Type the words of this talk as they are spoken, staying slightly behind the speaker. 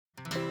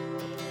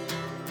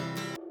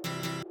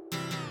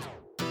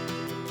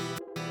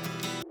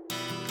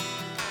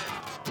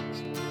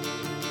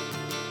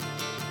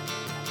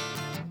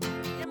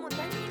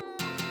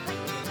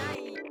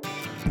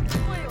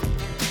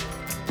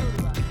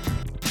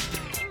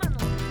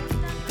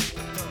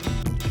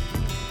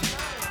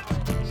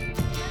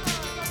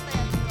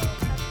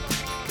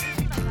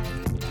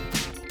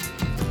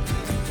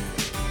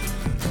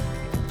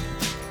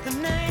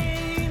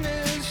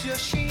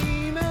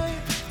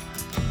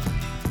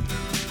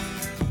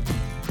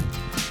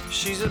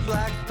She's a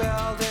black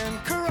belt in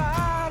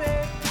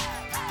karate,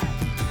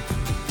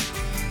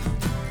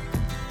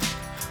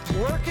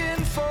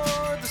 working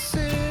for the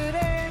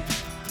city.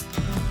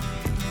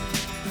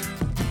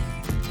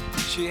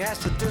 She has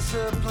to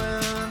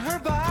discipline her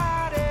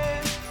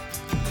body,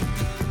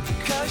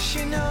 'cause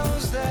she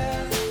knows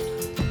that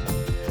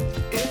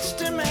it's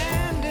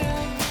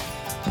demanding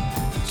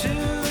to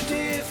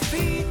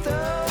defeat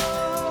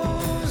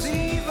those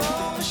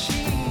evil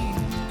machines.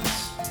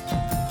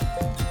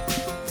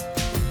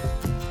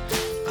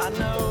 I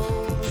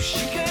know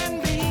she can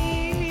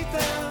beat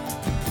them.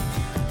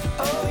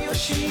 Oh,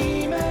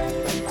 Yoshimi,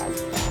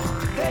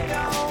 they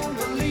don't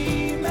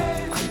believe me,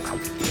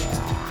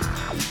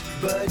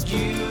 but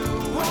you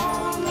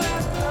won't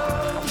let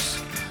those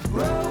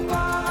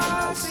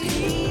robots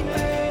eat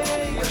me.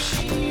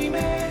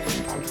 Yoshimi,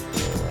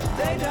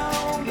 they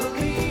don't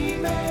believe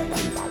me,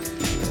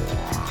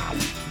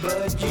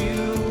 but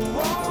you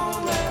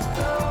won't let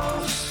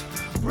those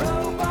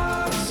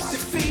robots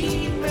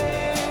defeat me.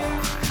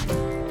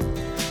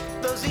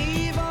 Those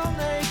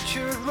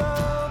evil-natured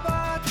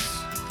robots,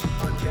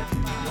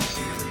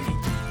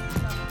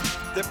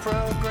 they're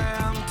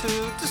programmed to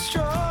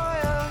destroy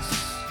us.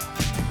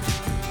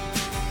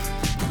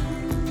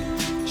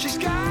 She's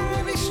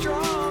gotta be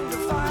strong to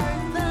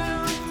fight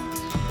them,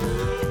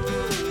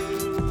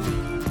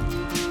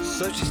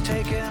 so she's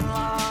taking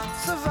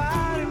lots of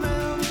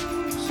vitamins,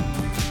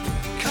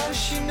 'cause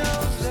she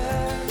knows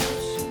that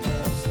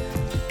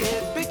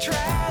it'd be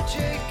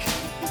tragic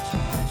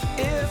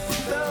if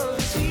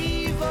those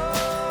evil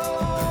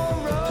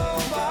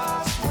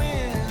robots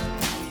win.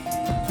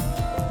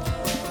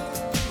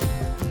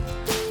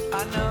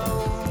 I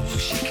know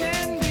she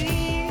can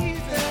beat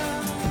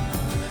them.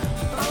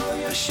 Oh,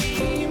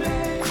 Yoshimi,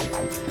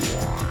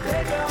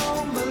 they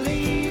don't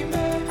believe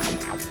me,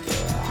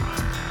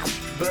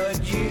 but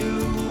you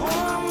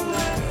won't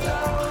let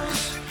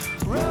those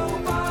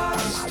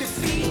robots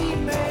defeat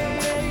me.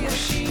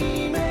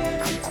 Yoshimi,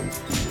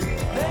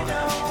 they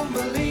don't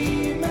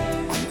believe me,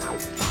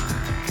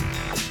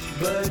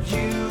 but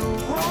you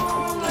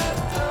won't let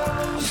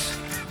those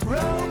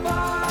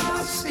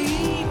robots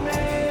eat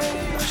me.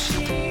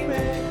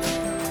 Yoshimi.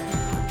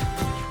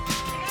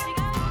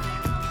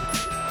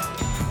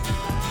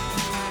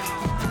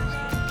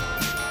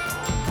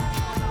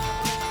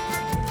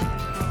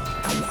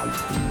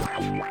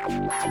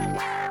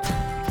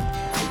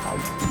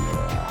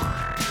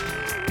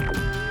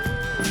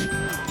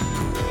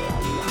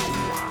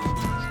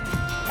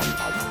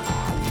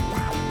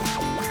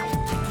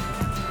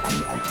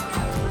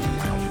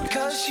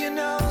 Cause you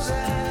know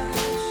that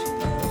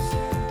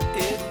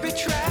it'd be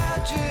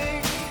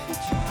tragic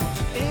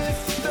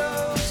if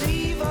those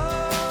evil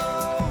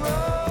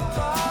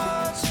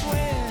robots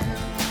win.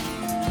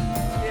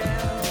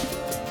 Yeah,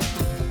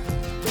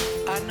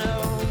 I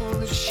know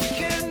that she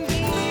can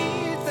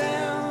beat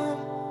them.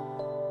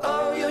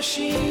 Oh,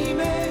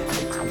 Yoshimi,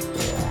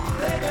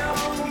 they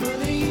don't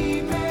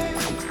believe me,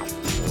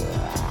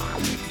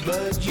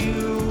 but you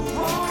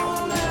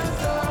won't let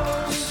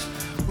those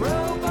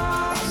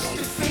robots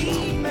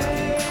defeat me.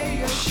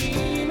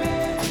 Yoshimi,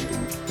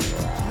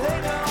 they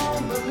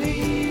don't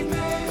believe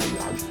me,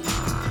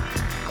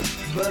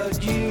 but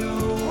you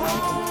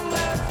won't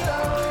let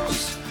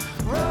those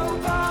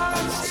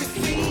robots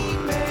defeat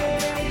me.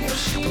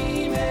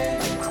 Yoshimi,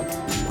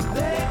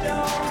 they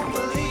don't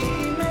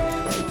believe me,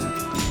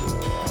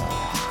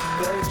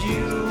 but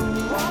you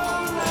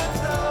won't let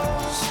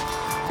those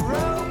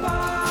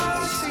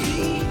robots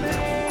eat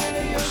me.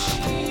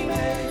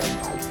 Yoshimi,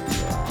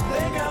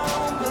 they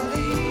don't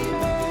believe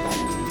me,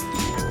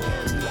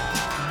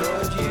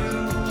 but you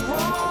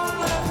won't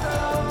let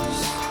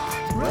those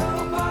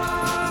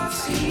robots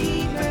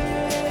eat me.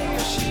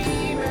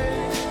 Yoshimi.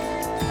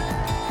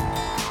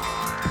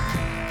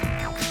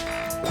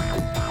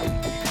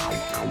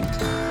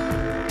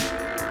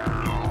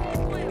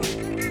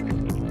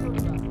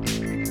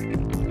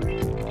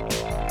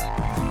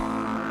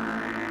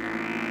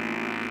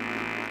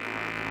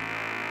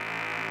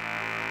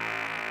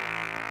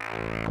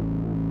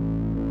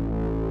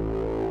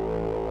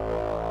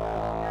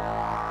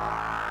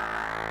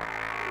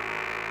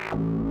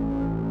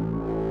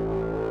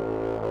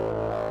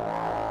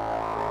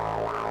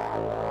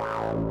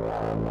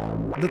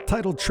 The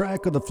title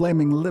track of the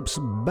Flaming Lips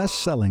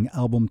best-selling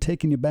album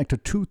taking you back to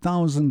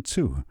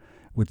 2002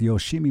 with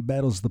Yoshimi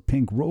Battles the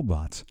Pink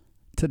Robots,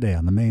 today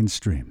on the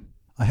mainstream.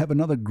 I have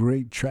another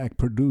great track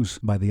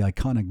produced by the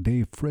iconic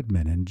Dave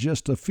Fridman in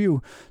just a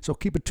few, so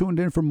keep it tuned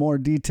in for more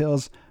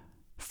details.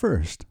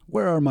 First,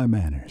 where are my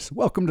manners?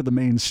 Welcome to the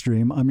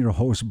mainstream. I'm your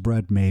host,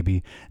 Brett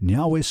Maybe.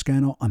 Nyawe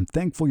Scano, I'm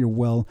thankful you're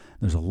well.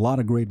 There's a lot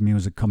of great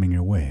music coming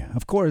your way.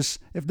 Of course,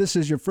 if this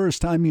is your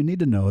first time, you need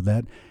to know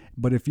that.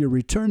 But if you're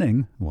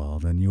returning, well,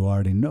 then you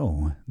already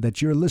know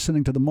that you're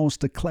listening to the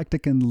most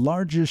eclectic and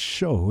largest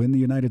show in the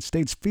United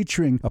States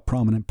featuring a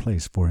prominent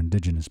place for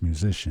indigenous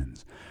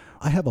musicians.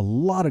 I have a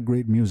lot of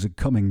great music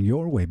coming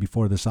your way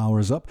before this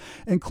hour is up,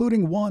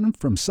 including one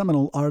from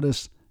seminal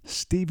artist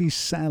Stevie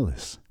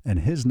Salas and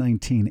his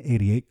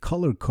 1988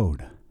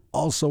 Colorcode.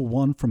 Also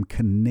one from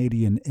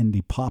Canadian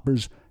indie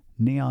poppers,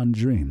 Neon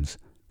Dreams.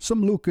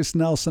 Some Lucas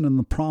Nelson and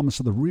The Promise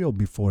of the Real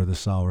before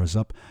this hour is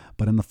up,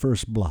 but in the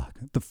first block,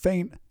 the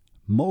faint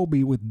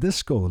Moby with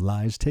Disco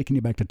Lies taking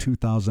you back to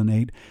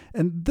 2008,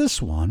 and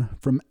this one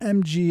from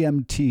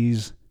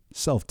MGMT's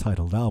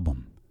self-titled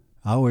album.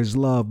 I always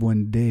love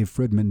when Dave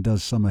Fridman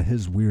does some of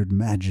his weird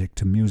magic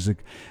to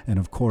music, and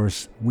of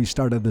course, we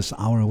started this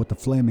hour with the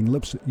Flaming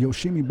Lips,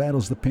 Yoshimi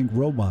Battles the Pink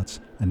Robots,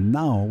 and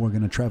now we're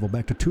going to travel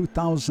back to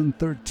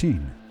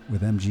 2013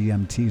 with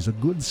MGMT's A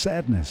Good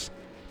Sadness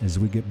as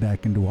we get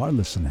back into our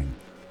listening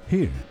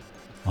here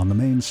on the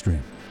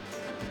Mainstream.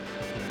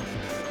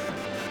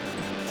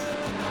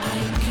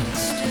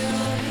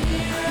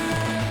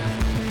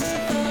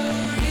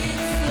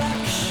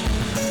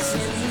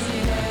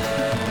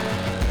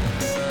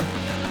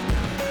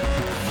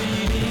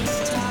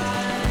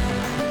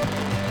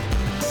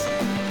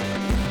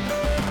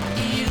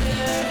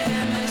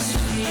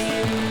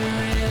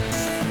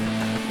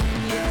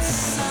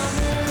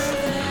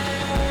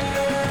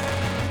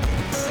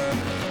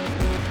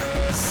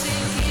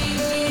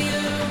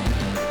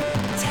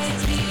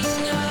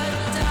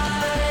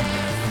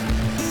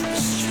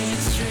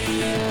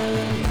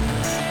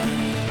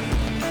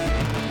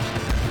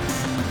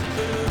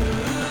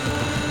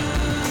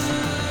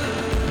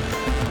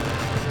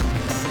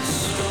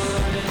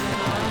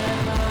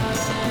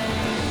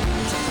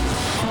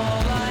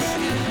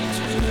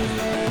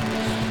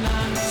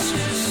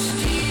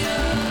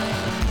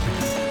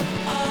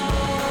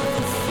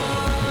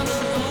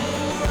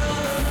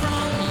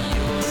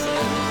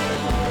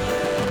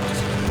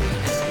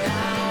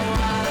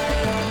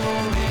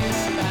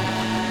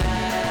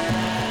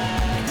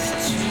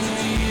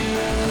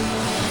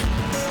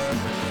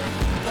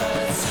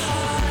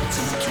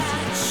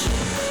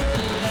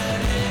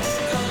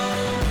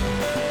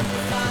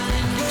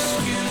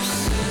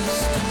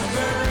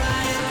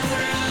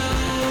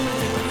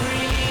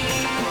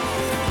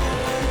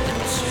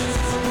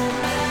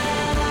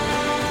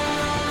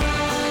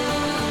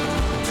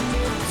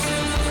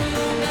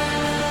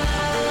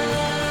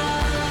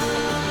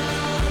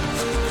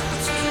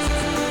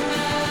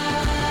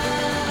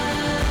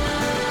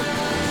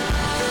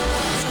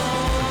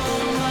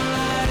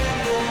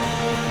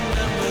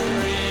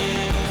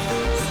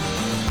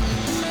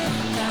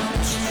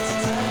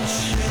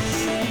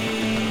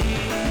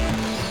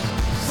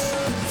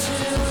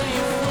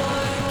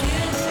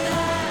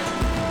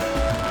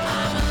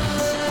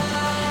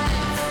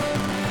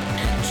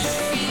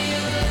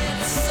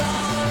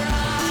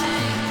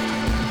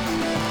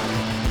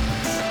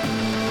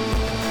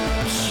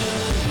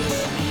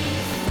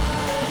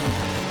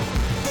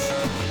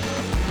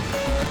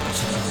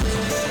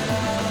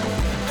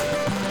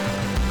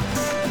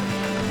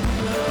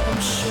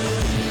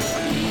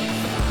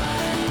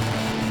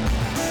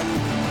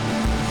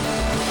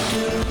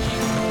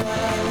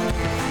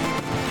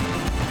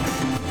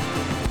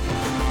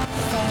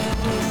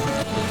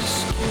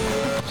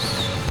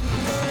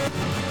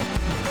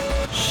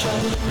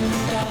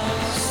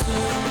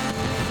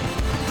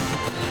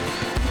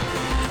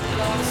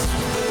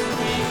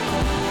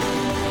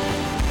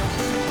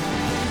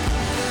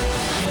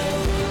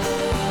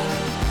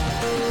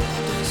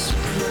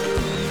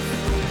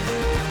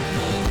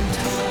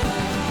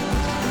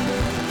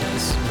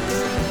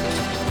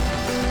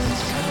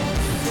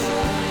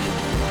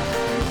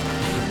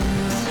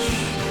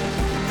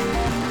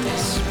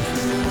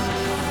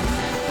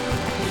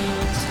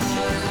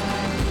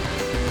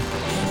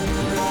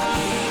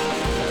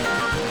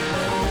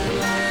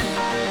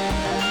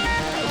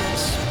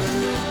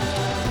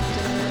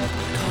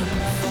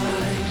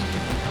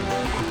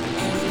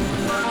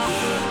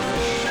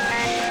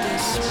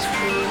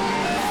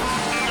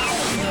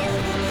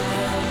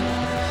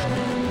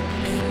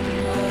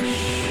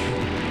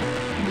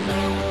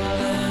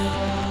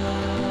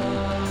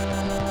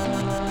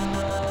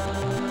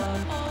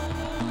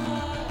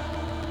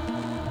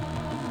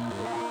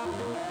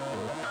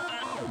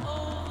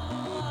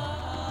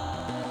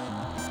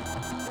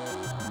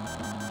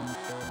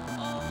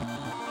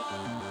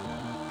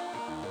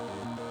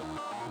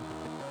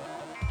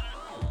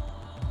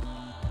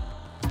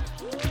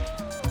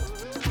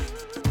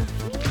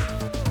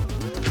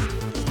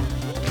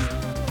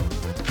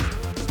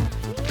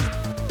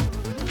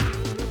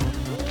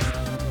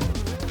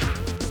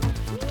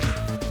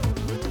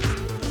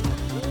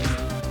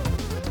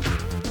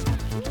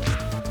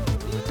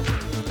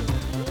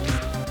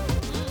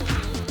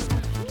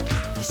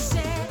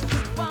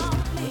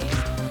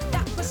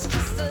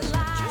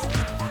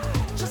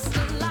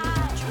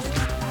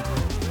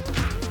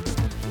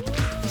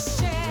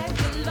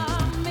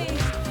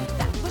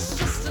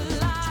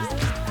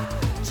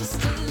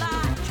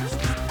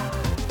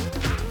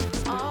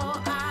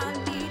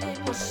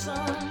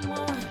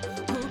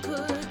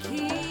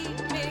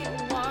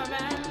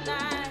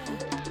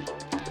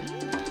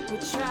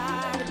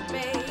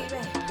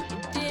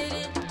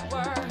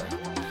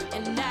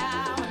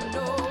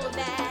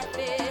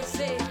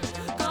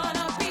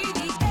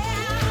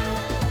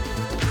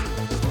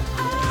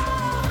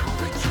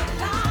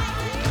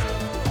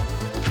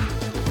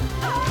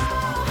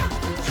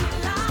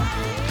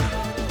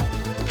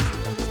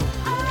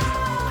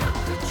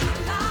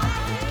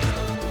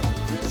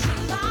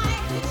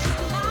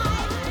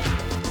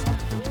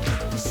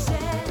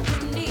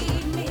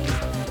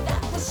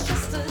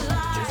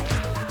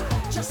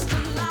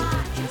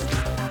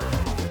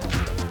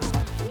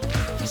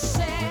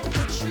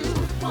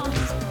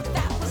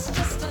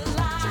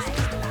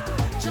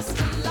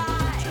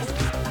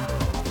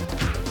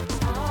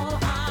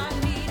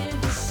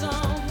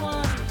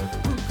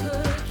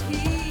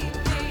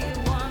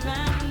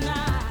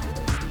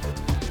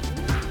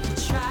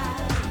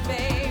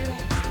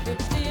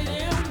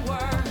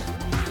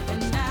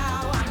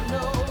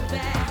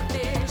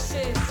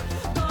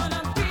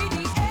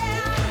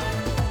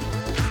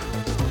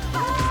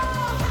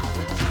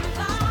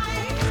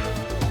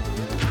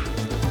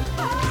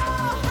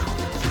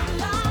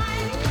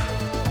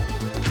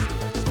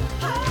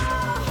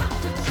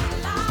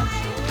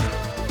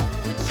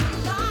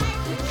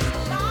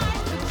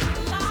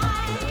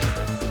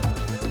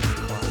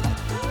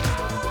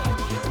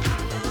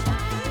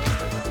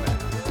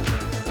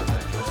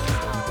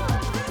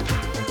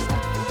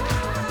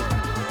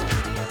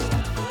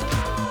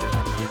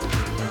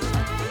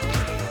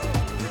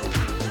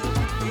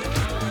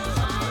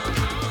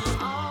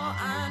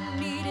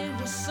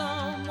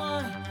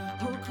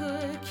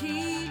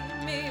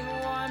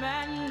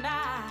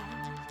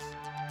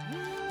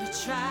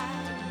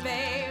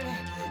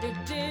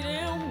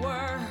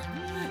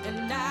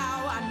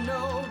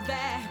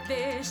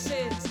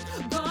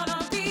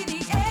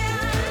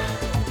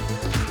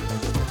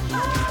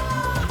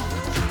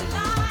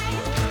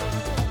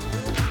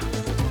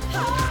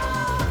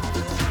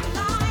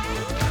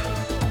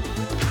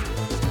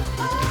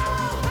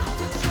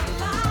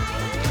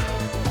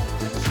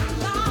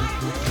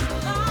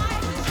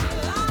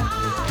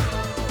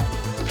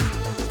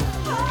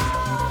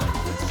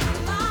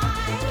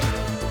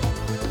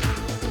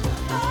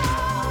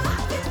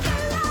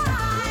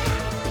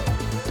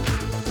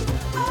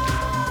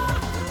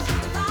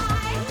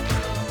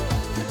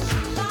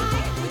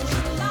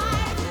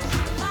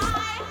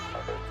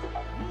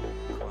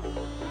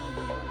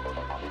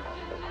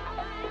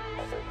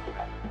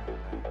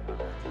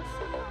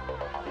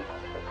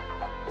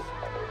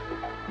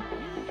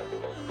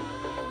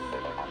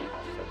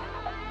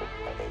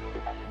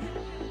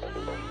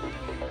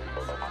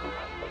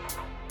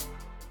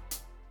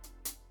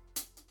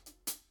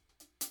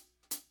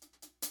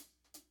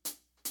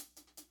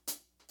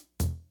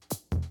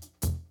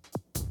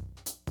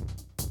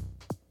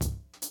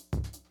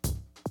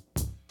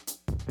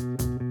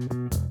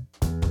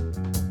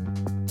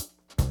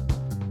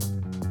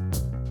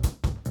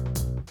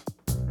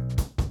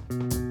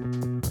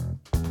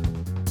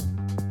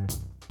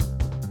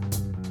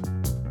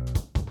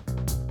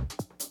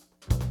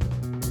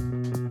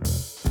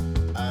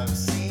 I've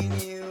seen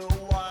you a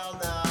while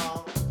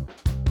now,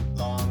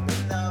 long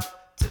enough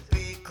to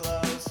be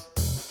close.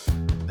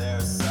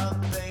 There's some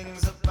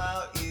things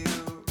about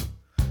you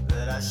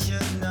that I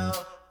should know,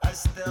 I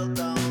still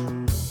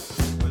don't.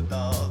 With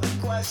all the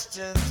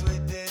questions we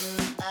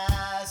didn't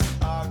ask,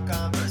 our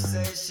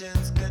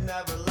conversations could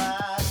never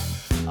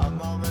last. Our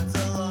moments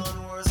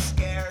alone were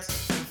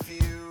scarce and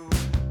few.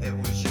 It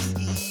was just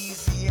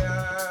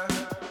easier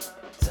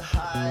to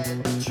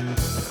hide the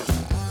truth.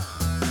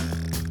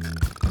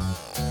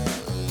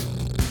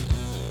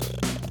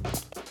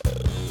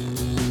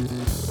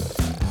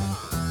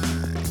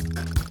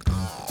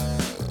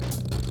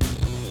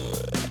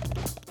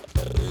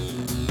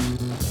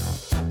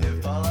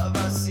 If all of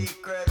our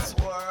secrets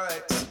were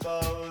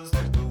exposed,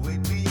 would we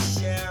be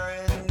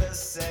sharing the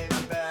same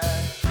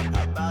bed?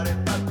 How about if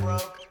I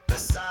broke the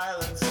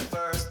silence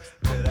first?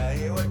 Could I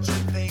hear what you're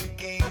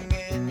thinking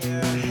in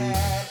your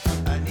head?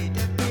 I need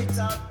to be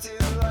talked to,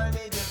 I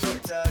need to be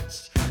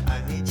touched.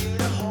 I need you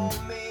to hold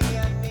me,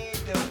 I need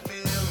to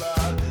feel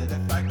loved. And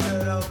if I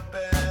could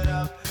open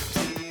up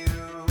to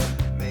you,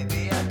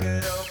 maybe I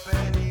could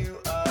open you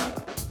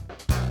up.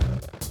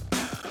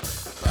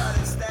 But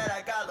instead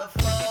I got the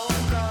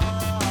phone call.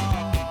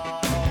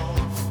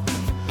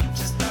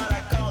 Just thought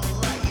I'd call to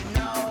let you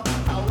know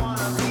I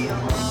wanna be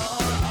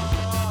alone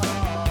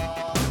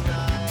all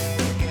night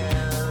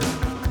again.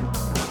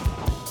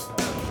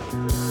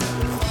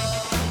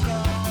 Phone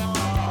call.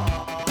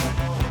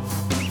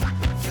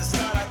 Just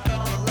thought I'd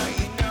call to let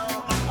you know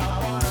I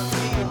wanna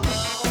be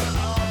alone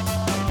all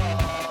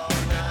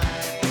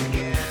night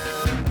again.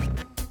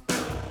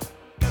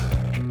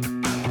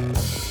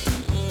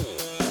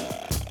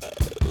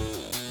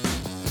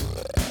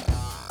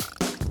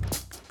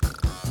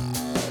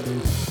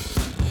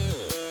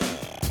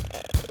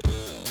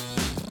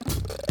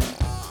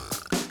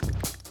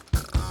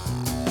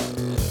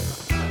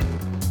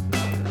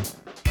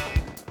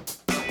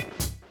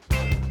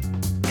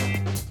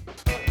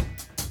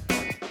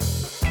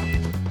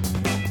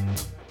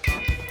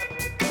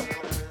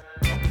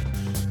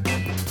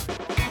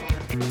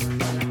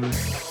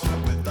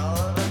 With all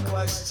of the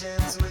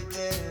questions we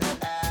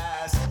didn't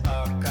ask,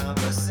 our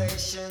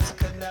conversations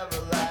could never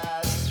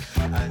last.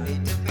 I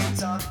need to be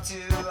talked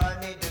to, I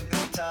need to be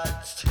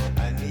touched.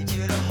 I need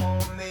you to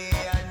hold me,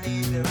 I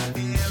need to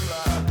feel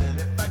loved. And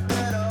if I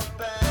could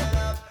open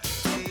up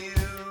to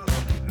you,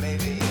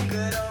 maybe you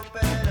could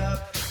open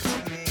up to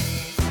me.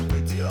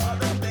 We do all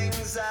the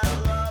things that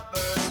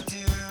lovers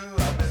do.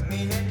 I've been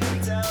meaning to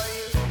tell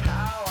you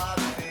how I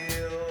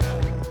feel,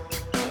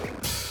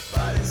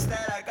 but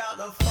instead I got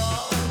the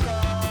phone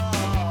call.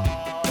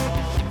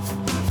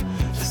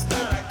 Just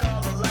thought I'd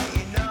call to let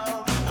you know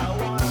I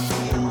wanna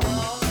be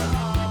alone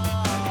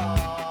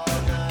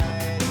all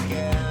night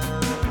again.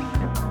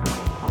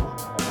 Phone call.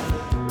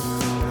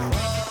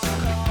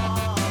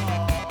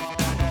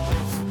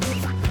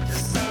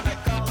 Just thought I'd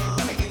call to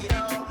let you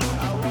know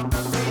I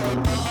wanna be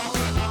alone all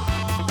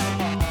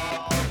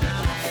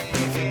night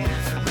again.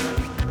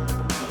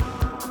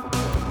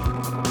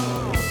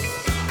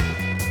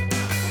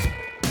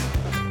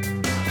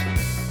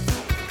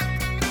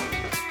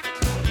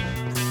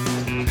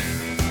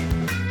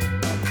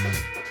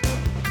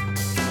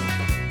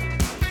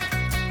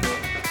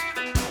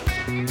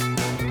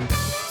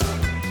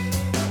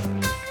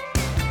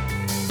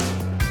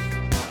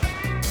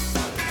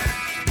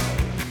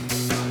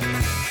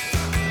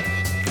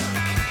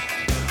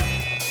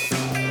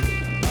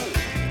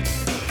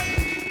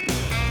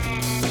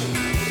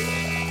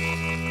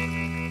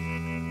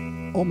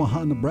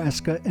 Omaha,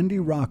 Nebraska indie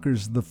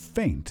rockers The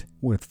Faint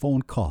with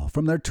Phone Call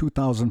from their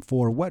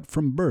 2004 Wet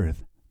From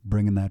Birth,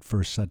 bringing that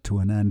first set to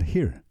an end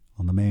here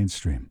on the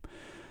mainstream.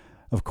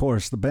 Of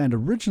course, the band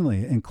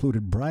originally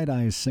included Bright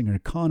Eyes singer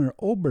Connor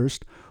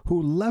Oberst,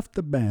 who left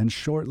the band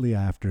shortly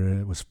after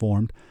it was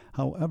formed.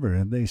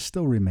 However, they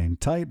still remain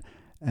tight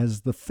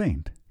as The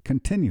Faint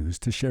continues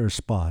to share a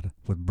spot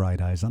with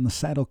Bright Eyes on the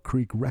Saddle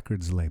Creek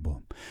Records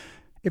label.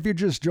 If you're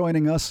just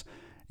joining us,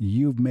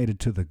 you've made it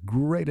to the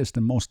greatest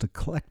and most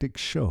eclectic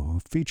show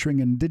featuring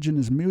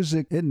indigenous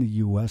music in the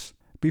U.S.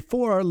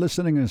 Before our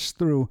listening is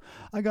through,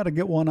 I got to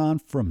get one on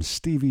from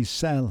Stevie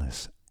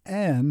Salas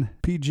and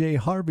PJ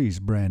Harvey's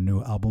brand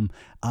new album,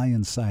 Eye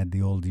Inside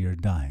the Old Year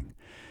Dying.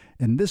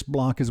 In this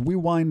block, as we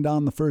wind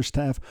down the first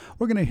half,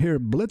 we're going to hear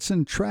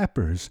Blitzen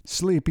Trappers'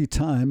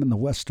 Sleepytime in the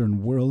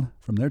Western World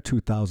from their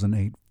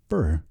 2008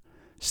 Furr.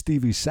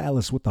 Stevie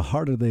Salas with The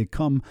Harder They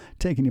Come,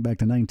 taking you back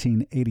to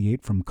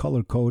 1988 from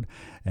Colorcode.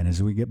 And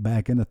as we get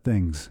back into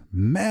things,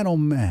 man oh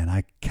man,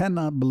 I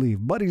cannot believe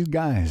Buddy's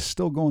guy is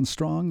still going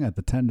strong at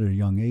the tender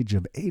young age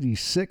of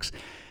 86.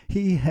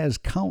 He has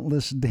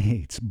countless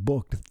dates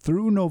booked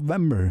through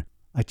November.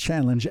 I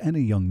challenge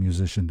any young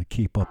musician to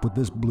keep up with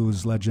this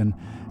blues legend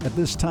at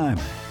this time.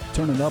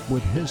 Turn it up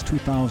with his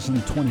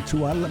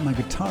 2022 I Let My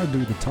Guitar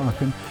Do the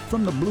Talking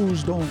from The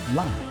Blues Don't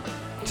Lie,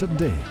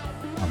 today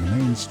on the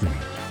mainstream.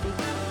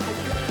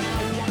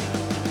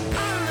 I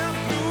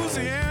left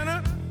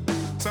Louisiana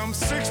some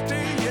 60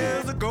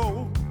 years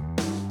ago.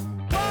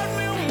 Bought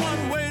me a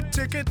one-way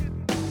ticket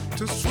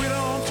to sweet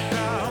on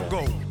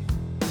Chicago.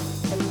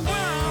 When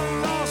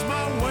I lost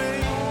my way,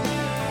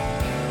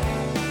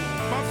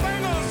 my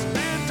fingers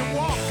did the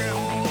walking.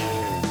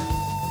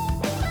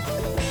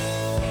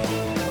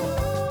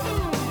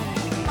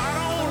 I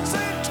don't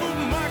say too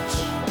much,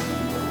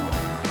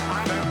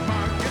 I let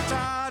my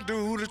guitar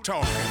do the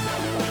talking.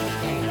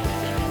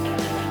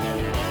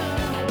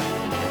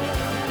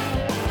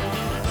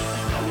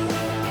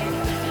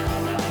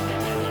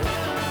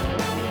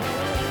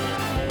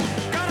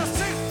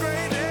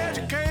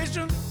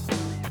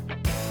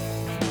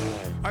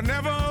 I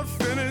never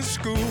finished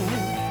school.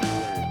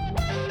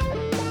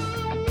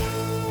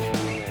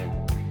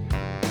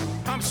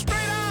 I'm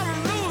straight out of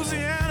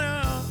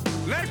Louisiana,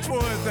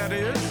 Lexwood that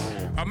is.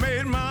 I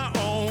made my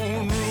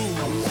own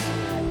rules.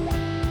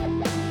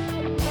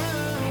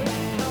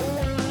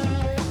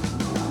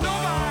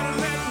 Nobody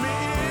let me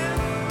in.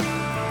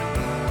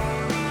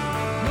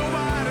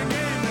 Nobody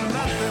gave me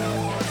nothing.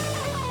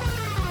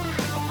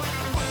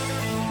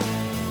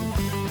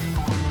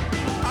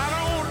 I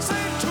don't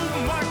say too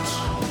much,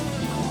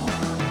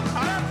 I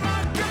let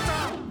my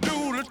guitar do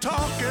the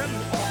talking.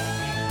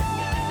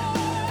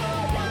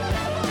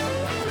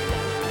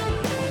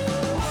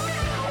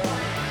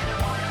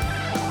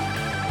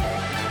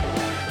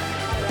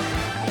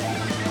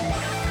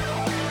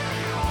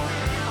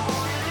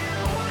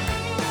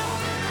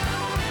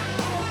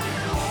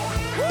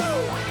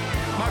 Woo!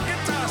 My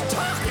guitar's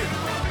talking.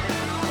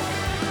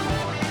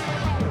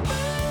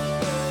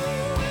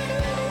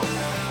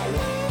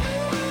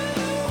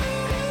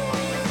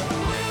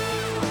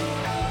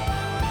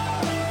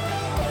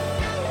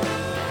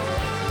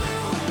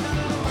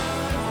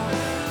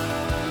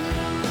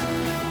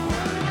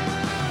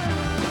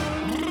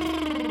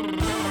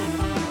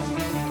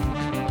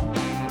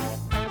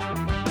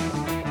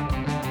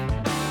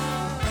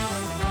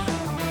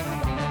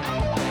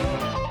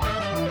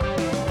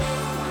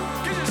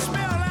 Can you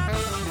smell that?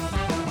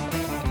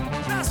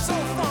 That's so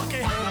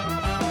funky.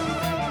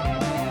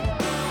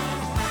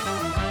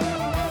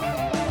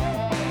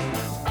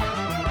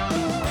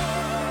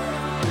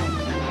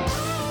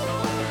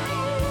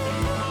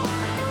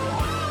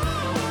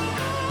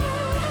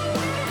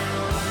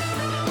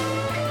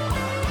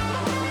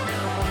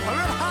 A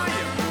little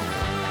higher.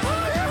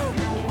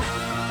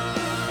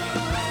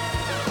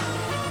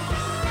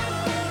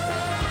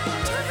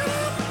 Take it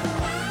up.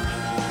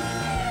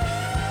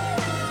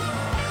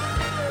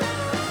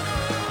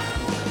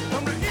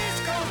 From the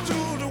East Coast to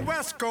the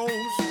West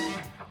Coast,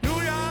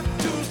 New York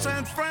to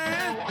San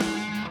Fran,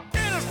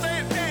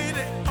 Interstate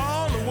 80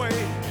 all the way.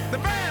 The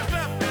band's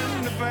up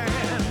in the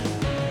van.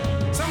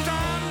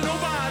 Sometimes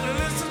nobody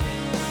listened.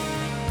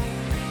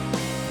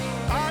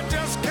 I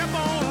just kept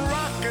on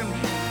rocking.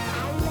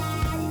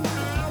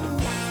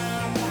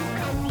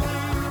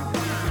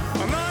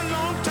 A long,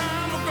 long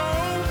time ago,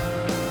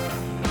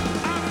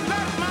 I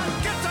let my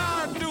guitar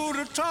do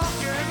the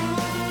talking.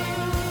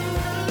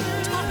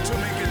 Talk to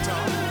me,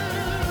 guitar.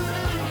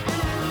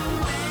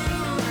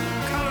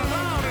 Kinda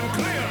loud and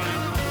clear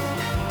now.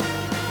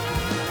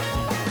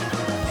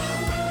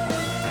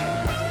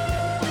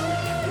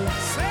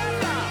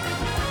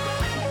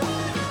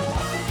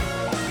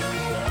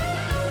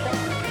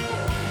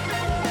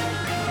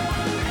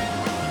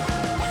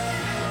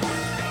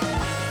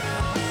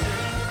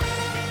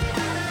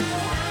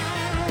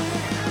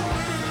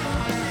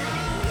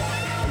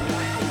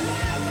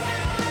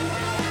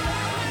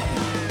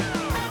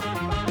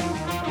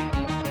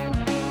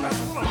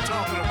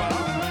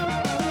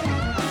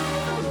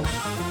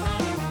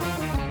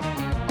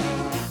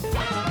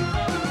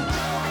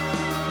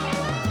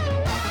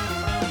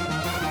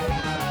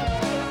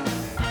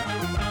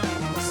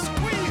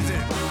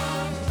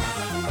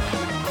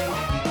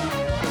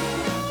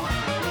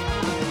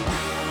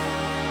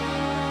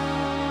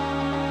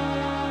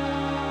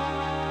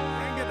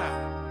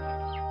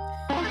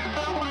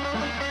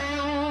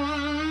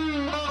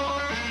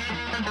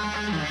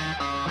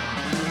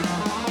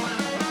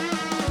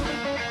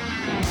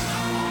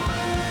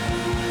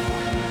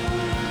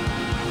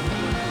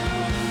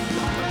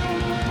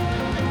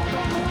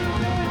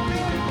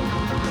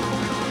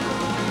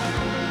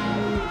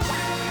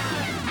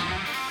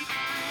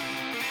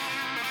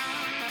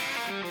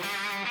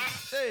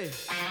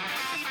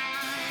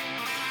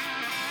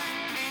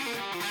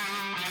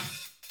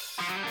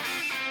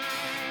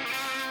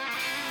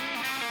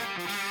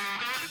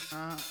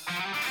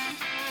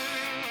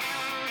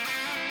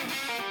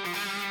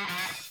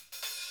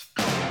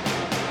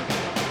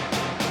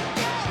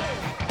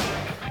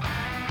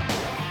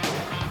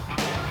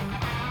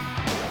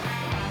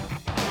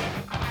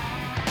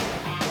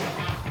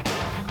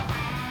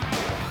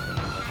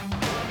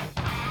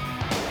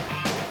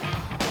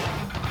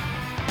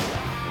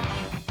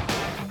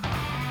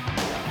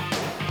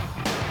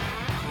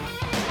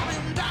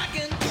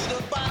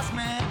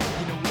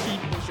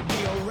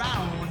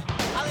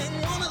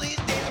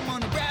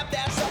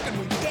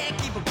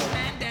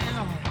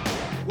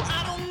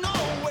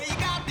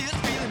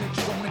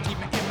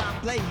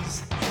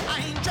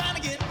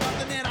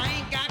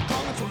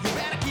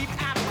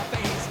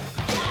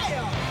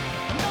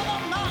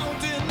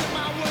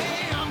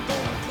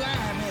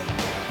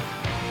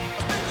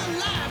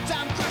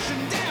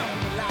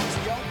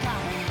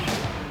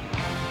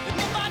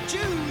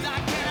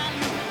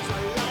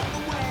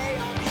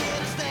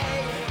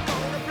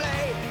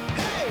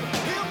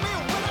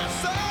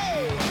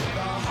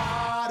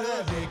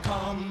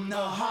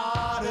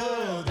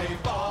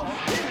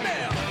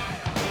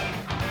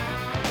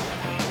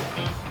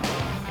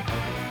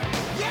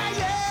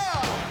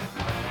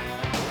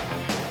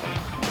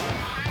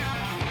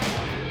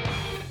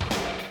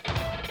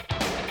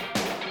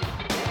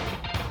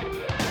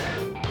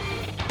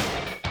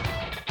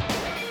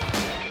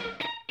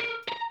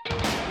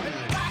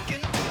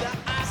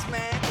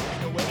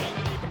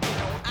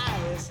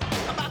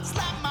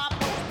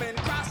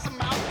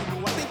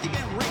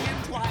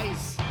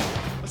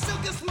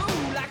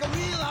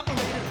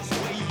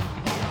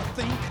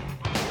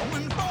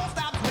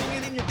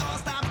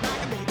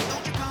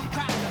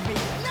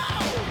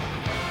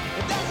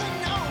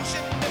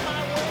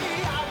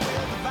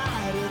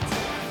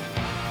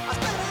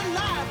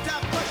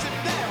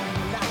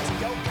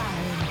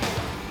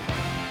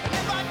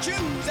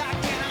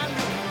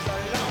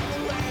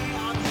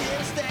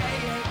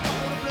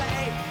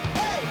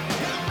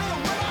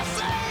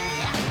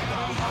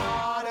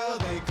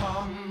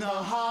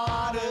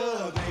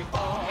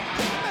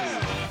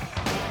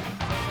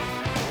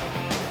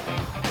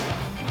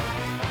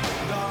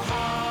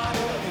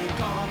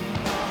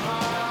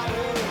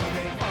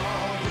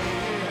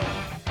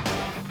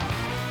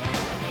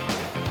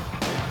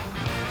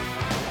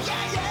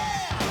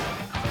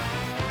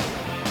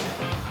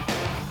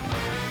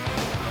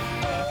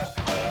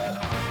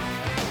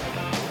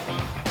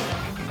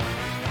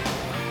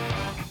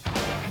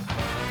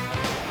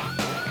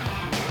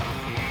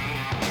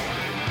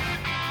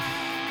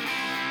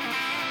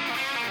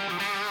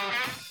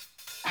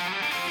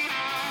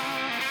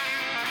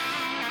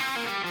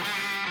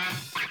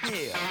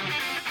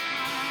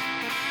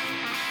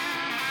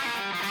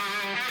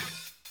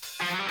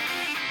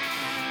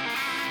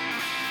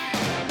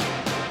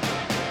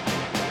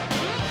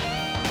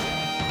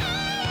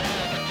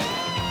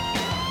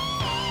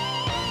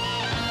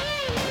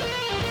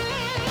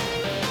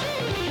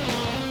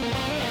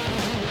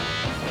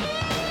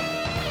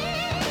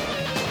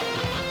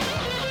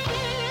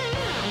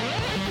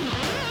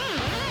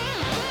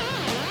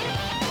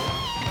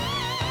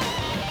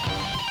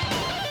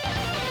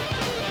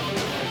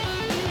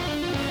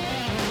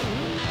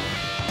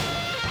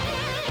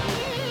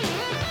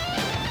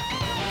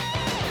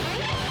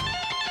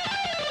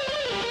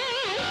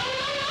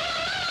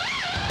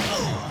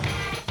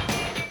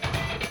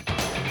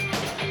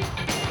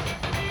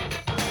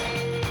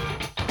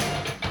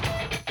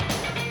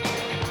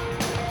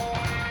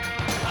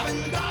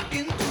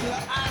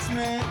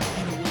 man,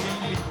 you know, you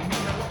ain't leaving me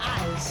no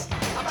ice.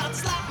 I'm about to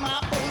slap my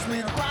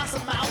postman across the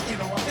mouth, you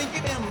know, I think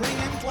you've been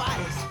ringing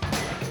twice.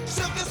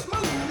 Silky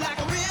smooth like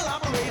a real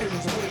operator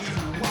is the way you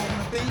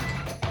wanna think.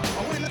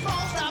 When the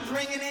phone stops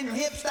ringing and your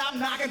hips stop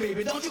knocking,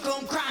 baby, don't you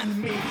come crying to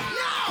me.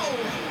 No!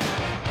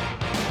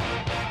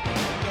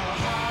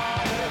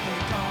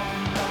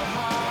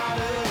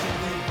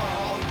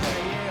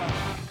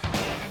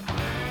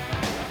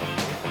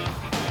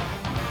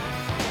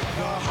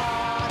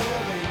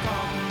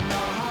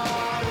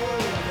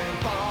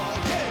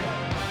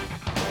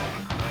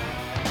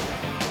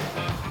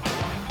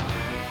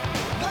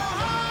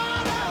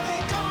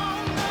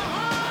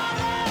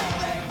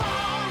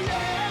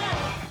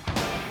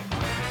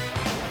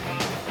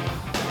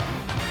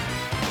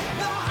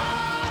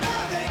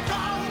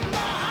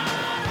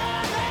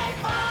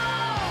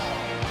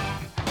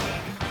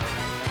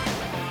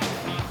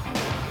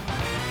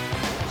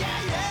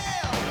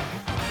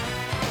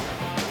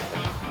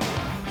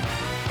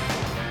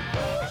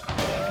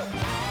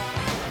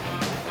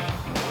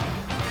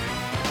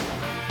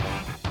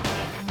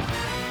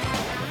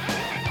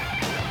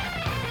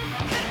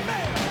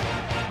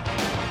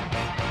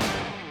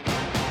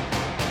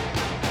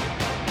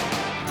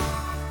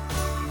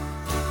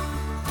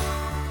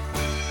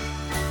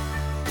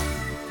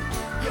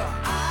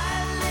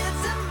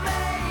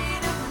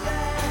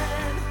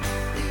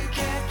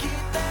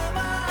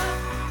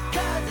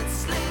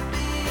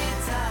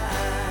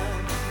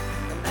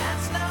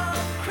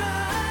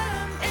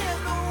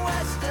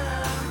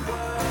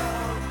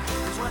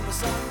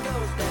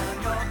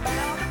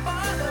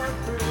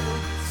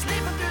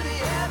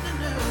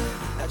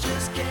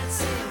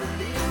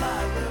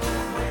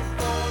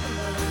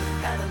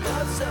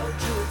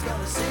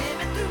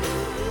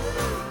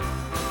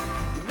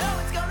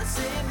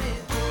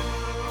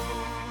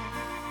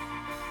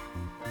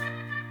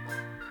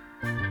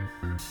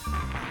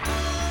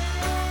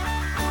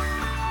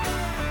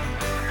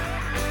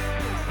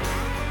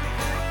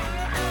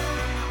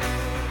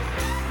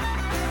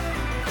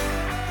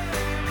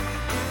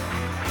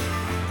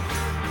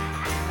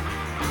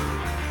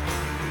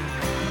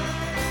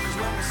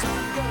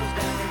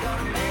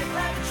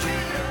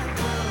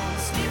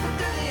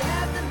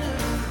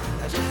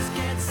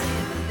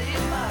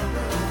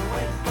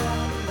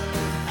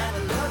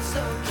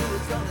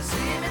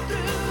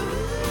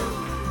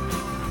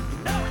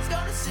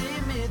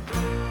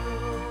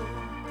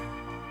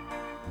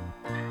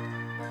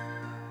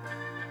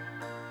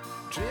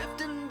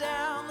 Drifting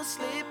down the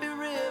sleepy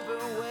river,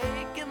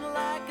 waking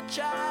like a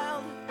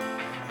child.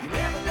 You're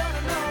never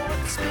gonna know what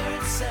the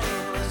spirit's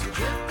saying unless you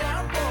drift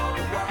down for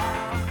a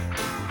while.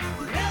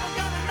 You're never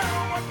gonna know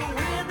what the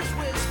wind is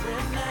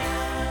whispering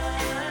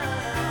now.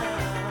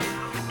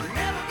 You're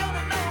never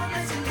gonna know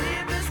unless you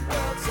leave this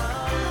world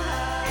somehow.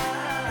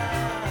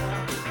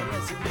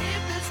 Unless you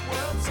leave this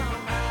world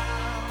somehow.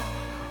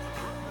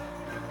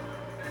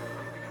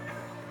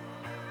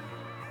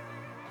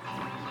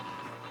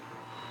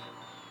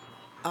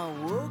 I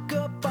woke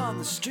up on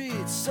the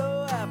street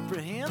so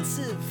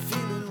apprehensive,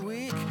 feeling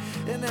weak.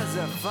 And as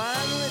I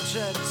finally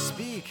tried to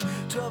speak,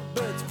 12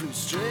 birds flew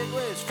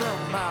straightways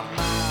from my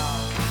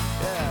mouth.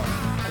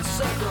 Yeah. And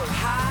circled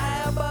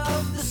high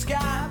above the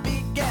sky,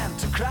 began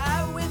to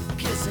cry with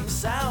piercing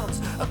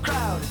sounds. A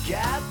crowd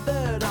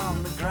gathered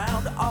on the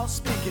ground, all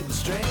speaking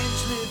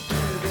strangely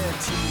through their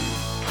teeth.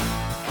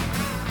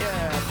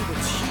 Yeah, through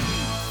their teeth.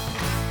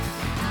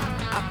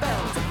 I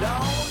felt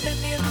alone and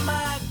in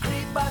my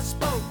grief I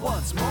spoke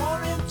once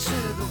more into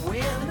the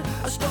wind.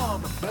 A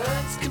storm of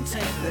birds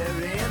contained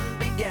therein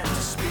began to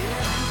spin.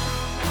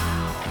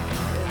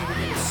 And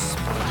began to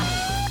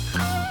spin.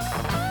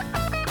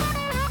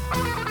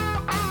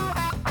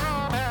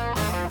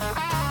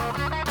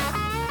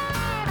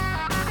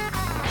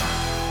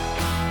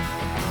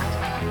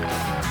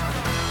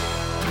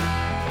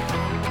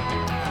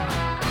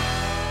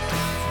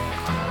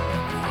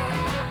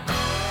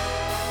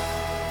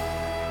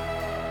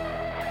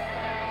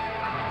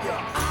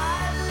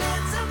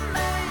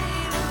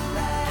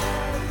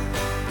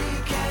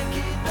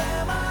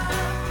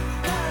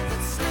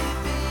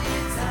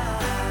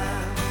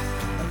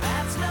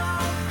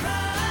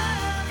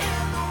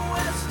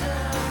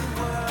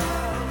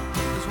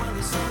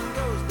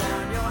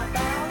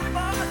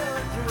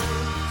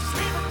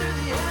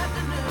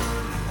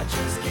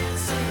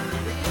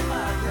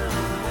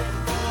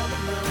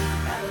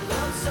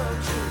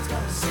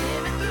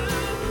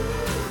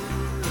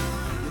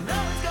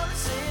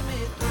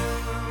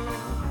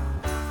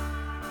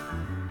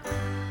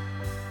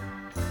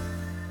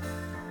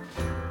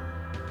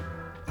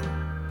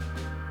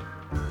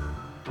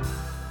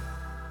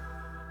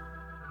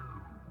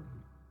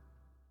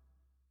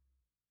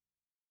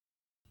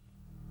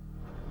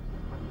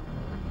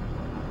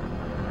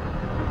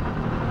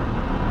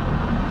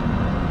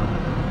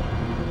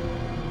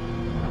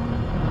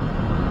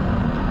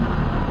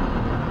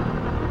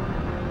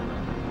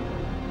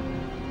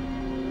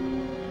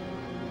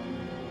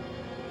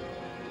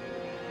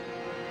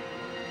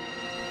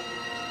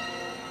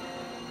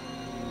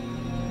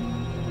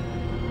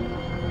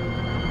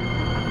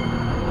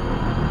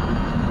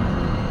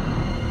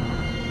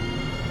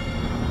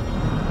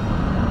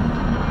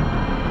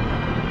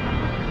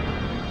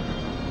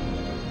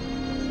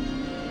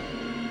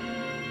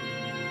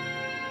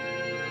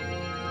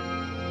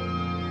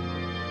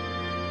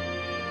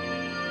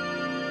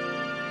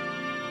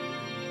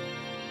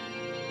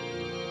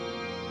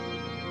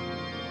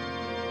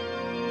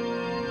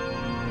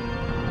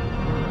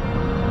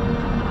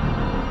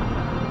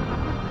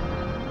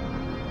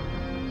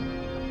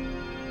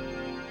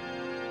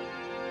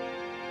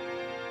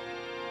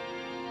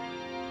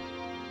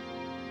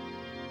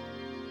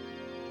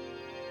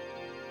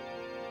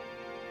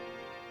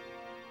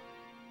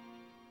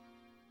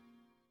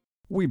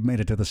 We've made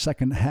it to the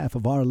second half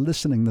of our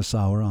listening this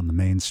hour on the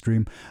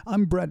mainstream.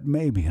 I'm Brett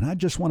Maybe, and I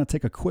just want to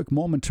take a quick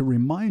moment to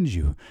remind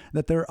you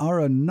that there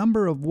are a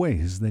number of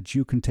ways that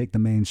you can take the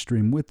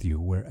mainstream with you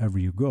wherever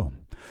you go.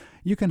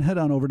 You can head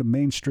on over to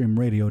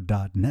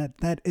mainstreamradio.net.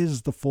 That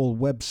is the full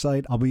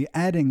website. I'll be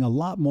adding a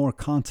lot more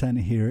content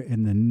here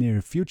in the near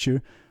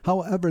future.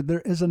 However, there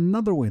is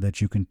another way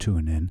that you can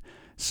tune in.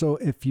 So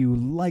if you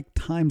like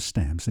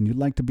timestamps and you'd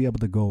like to be able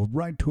to go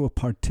right to a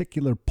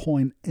particular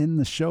point in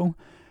the show,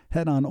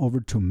 head on over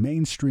to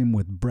Mainstream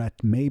with Brett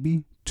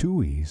Maybe,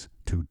 2 E's,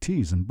 2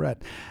 T's and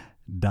Brett,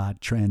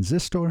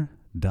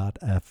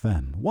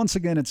 .transistor.fm. Once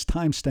again, it's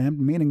timestamped,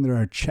 meaning there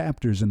are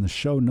chapters in the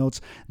show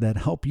notes that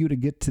help you to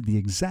get to the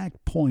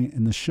exact point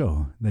in the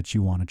show that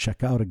you want to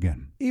check out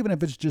again, even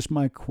if it's just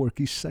my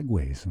quirky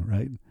segues,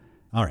 right?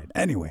 All right,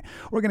 anyway,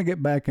 we're going to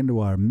get back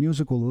into our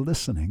musical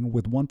listening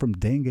with one from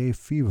Dengue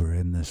Fever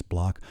in this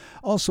block,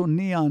 also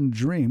Neon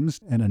Dreams,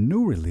 and a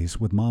new release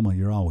with Mama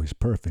You're Always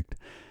Perfect.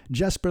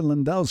 Jesper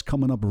Lindell's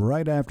coming up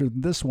right after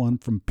this one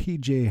from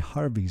PJ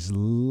Harvey's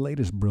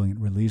latest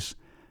brilliant release.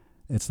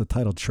 It's the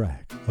title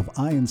track of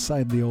I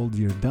Inside the Old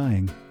Year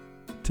Dying,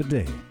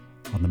 today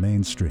on the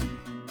mainstream.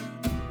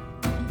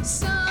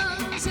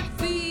 Sons of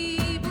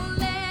feeble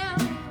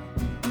lamb,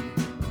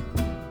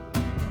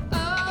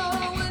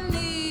 oh, a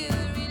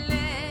weary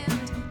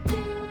land,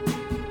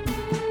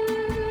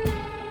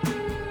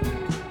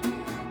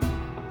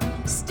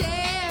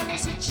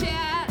 stairs a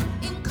chat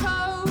in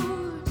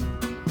code,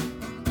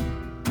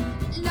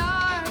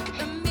 lark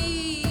a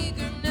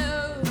meager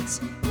note.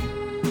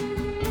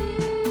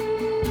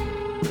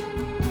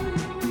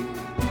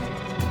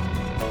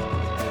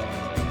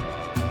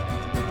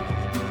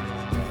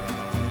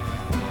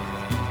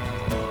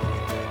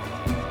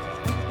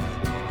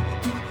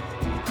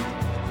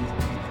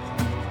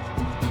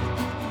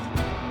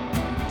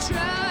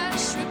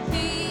 Trash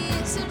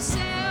repeats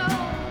himself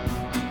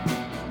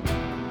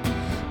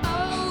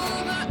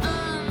over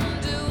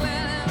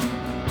underwhelmed.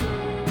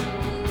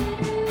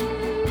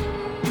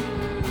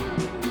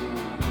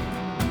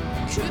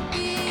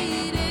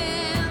 Tribute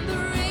in the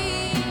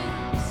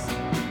rings,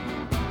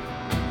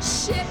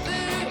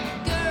 shepherd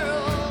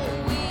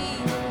girl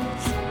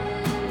wheels.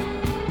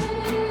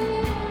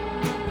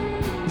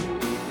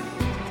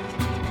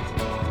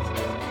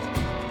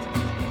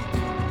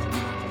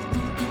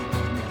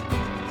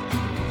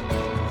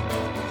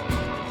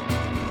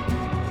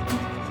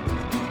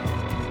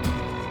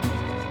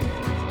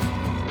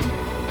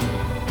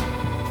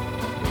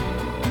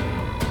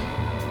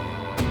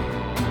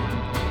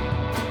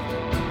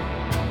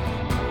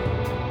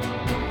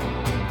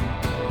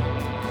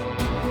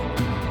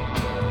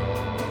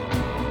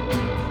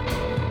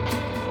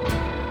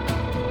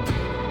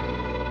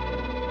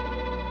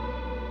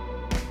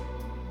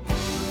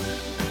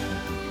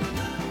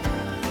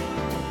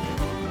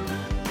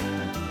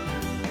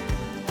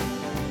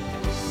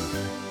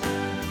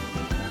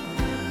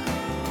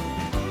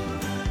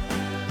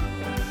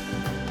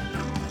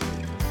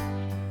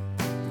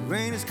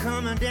 Rain is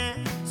coming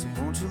down, so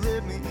won't you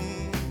let me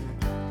in?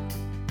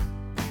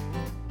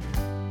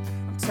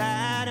 I'm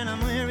tired and I'm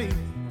weary,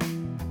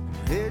 my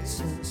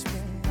head's in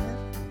spin.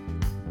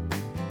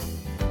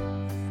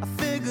 I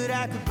figured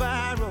I could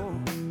borrow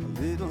a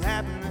little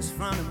happiness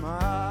from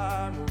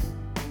tomorrow.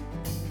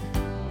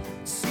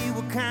 See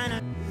what kind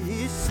of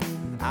issue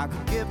I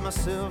could get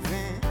myself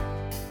in.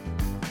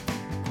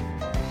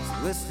 So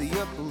let's stay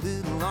up a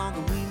little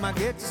longer, we might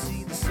get to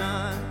see the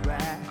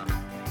sunrise.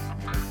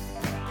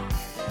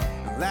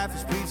 Life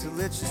is pizza,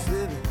 let's just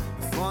live it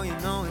before you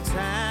know it,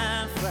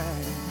 time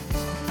flies.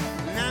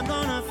 And I'm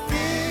gonna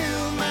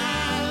fill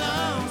my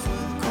lungs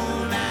with a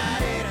cool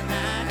night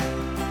tonight.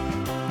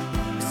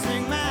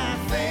 Sing my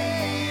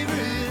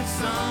favorite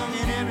song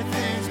and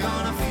everything's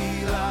gonna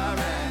feel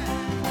alright.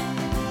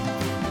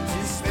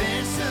 Just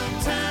spend some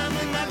time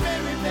with my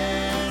very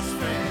best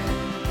friend.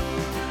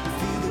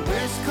 Feel the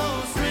West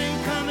Coast rain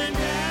coming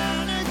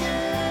down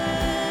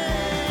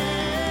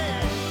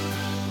again.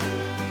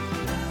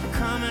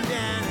 Coming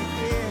down.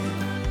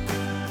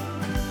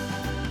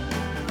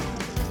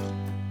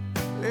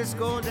 Let's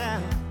go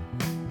down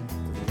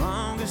the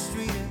longest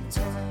street in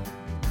town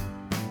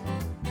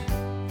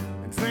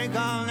and drink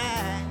all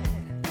night,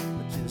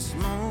 but just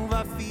move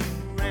our feet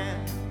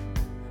around.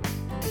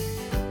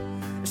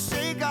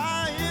 Shake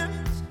our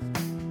hips,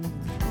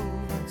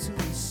 move to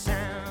the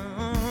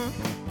sound.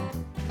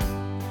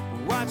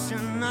 Watch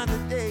another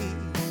day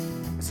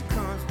as it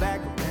comes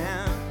back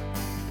around.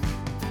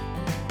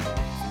 So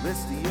let's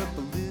stay up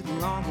a little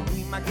longer,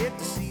 we might get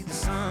to see the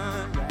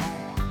sunrise.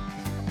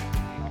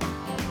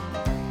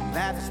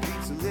 Life is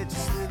pizza, let's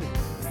just live it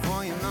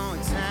before you know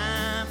it,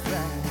 time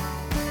flies.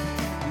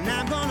 And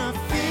I'm gonna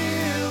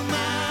fill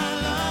my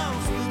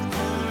lungs with a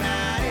cool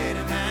night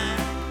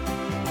tonight.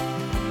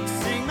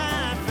 Sing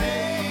my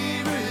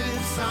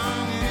favorite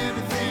song and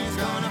everything's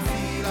gonna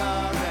feel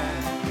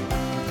alright.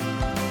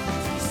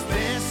 Just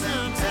spend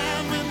some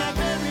time with my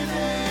very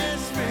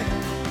best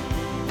friend.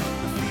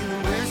 I feel the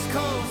West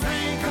Coast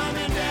rain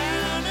coming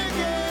down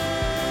again.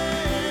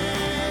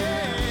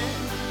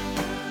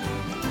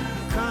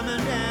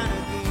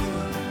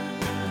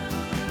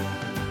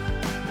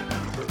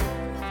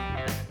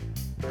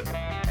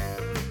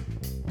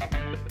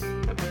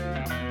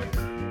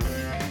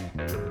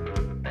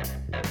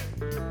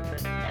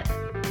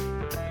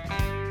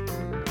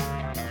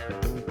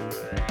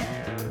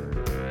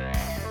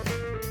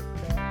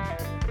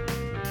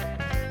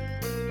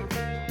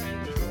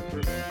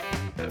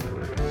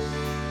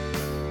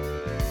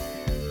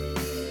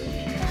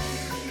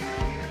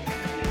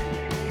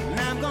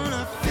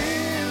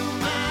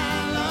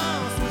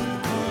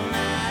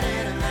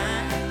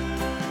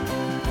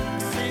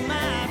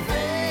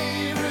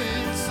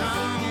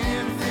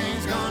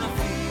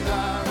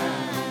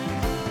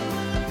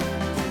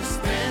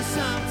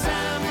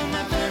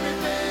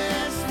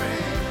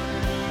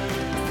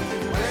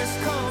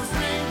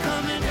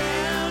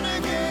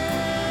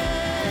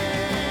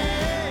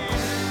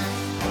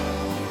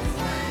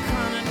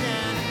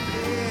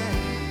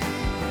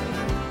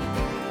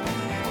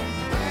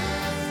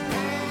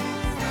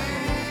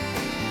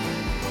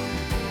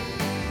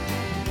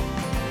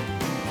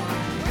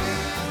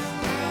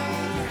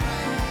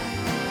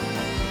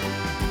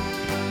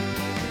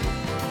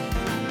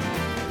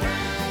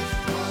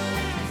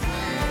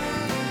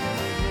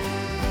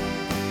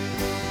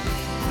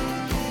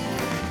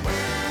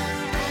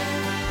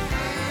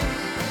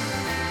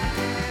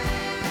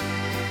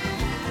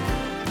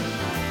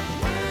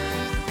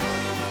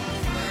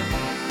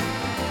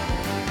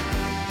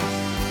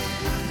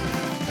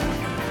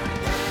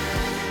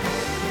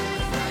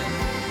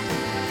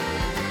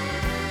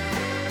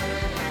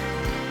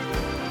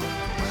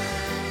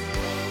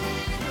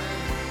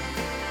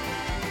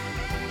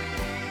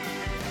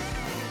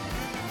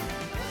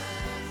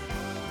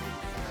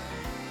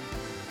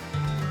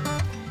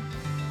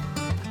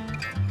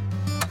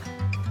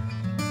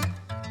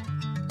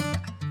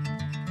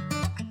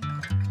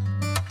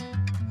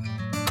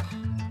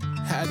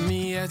 Had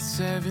me at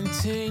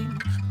 17,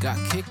 got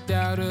kicked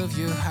out of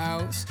your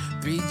house.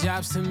 3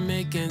 jobs to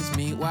make ends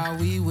meet while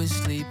we would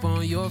sleep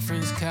on your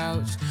friend's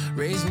couch.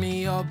 Raised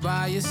me all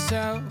by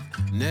yourself,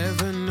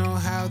 never know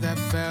how that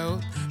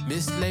felt.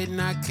 Missed late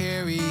night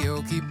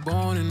karaoke,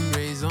 born and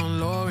raised on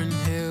Lauryn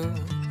Hill.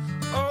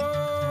 Oh,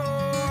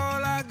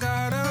 all I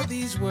got are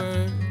these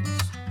words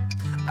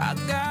I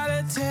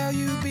gotta tell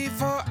you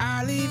before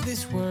I leave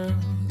this world.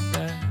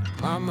 That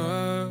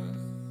mama,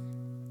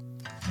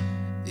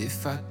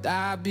 if I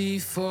die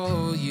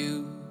before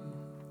you,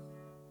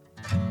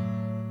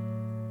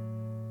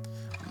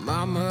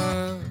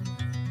 mama,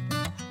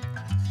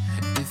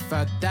 if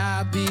I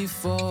die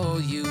before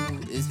you,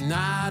 it's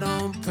not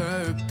on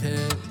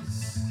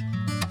purpose.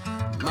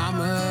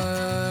 Mama,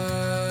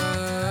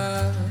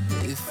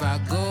 if I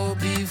go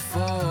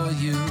before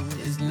you,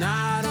 it's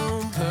not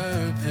on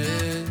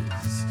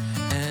purpose.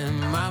 And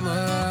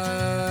mama,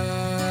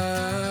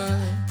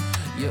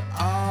 you're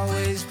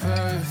always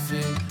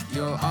perfect,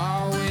 you're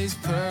always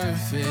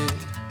perfect.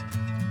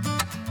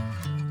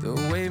 The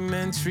way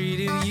men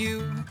treated you,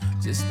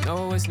 just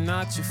know it's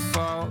not your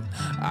fault.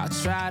 I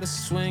try to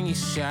swing you,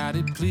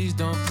 shouted, please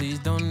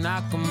don't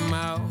knock 'em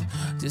out.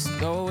 Just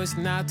know it's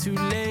not too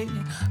late.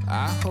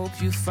 I hope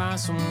you find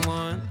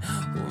someone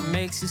who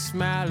makes you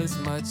smile as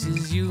much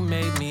as you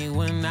made me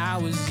when I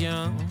was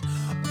young.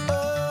 Oh,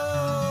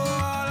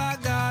 all I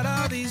got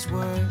are these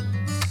words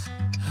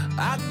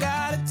I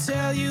gotta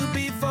tell you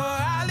before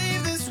I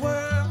leave this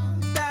world.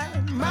 That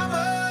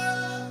mama,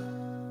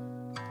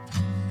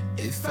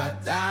 if I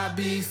die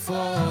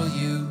before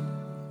you,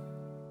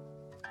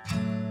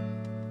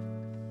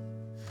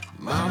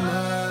 mama,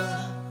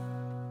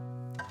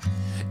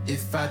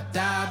 if I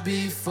die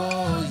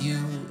before you,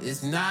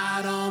 it's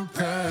not on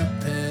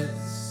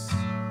purpose.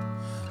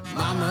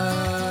 Mama,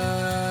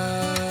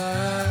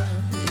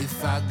 if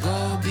I go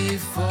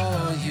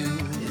before you,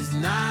 it's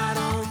not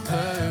on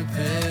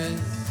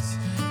purpose.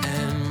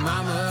 And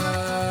mama,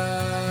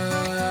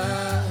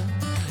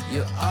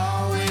 you're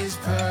always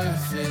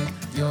perfect,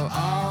 you're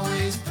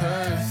always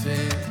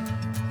perfect.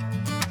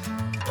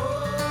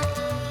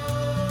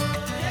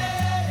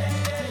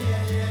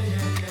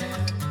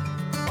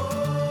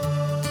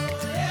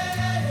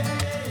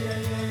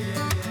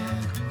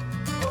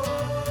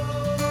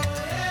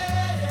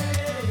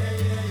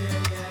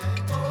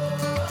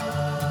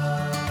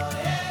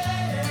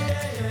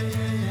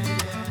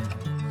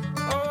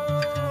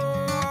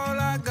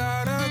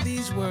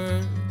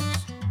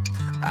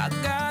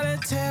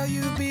 Tell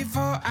you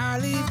before I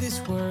leave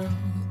this world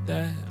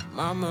that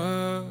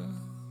mama,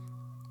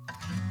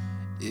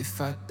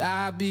 if I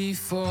die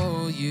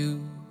before you,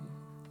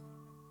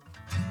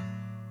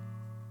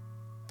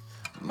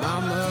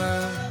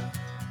 mama,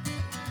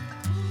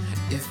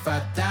 if I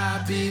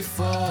die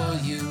before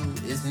you,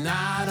 it's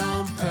not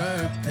on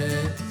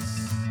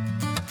purpose.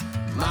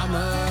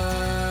 Mama,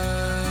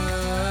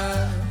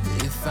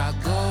 if I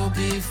go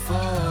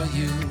before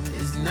you,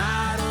 it's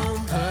not on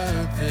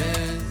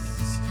purpose.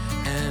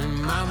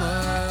 Mama,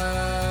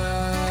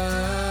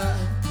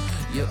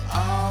 you're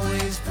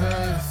always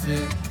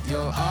perfect,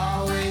 you're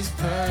always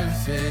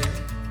perfect.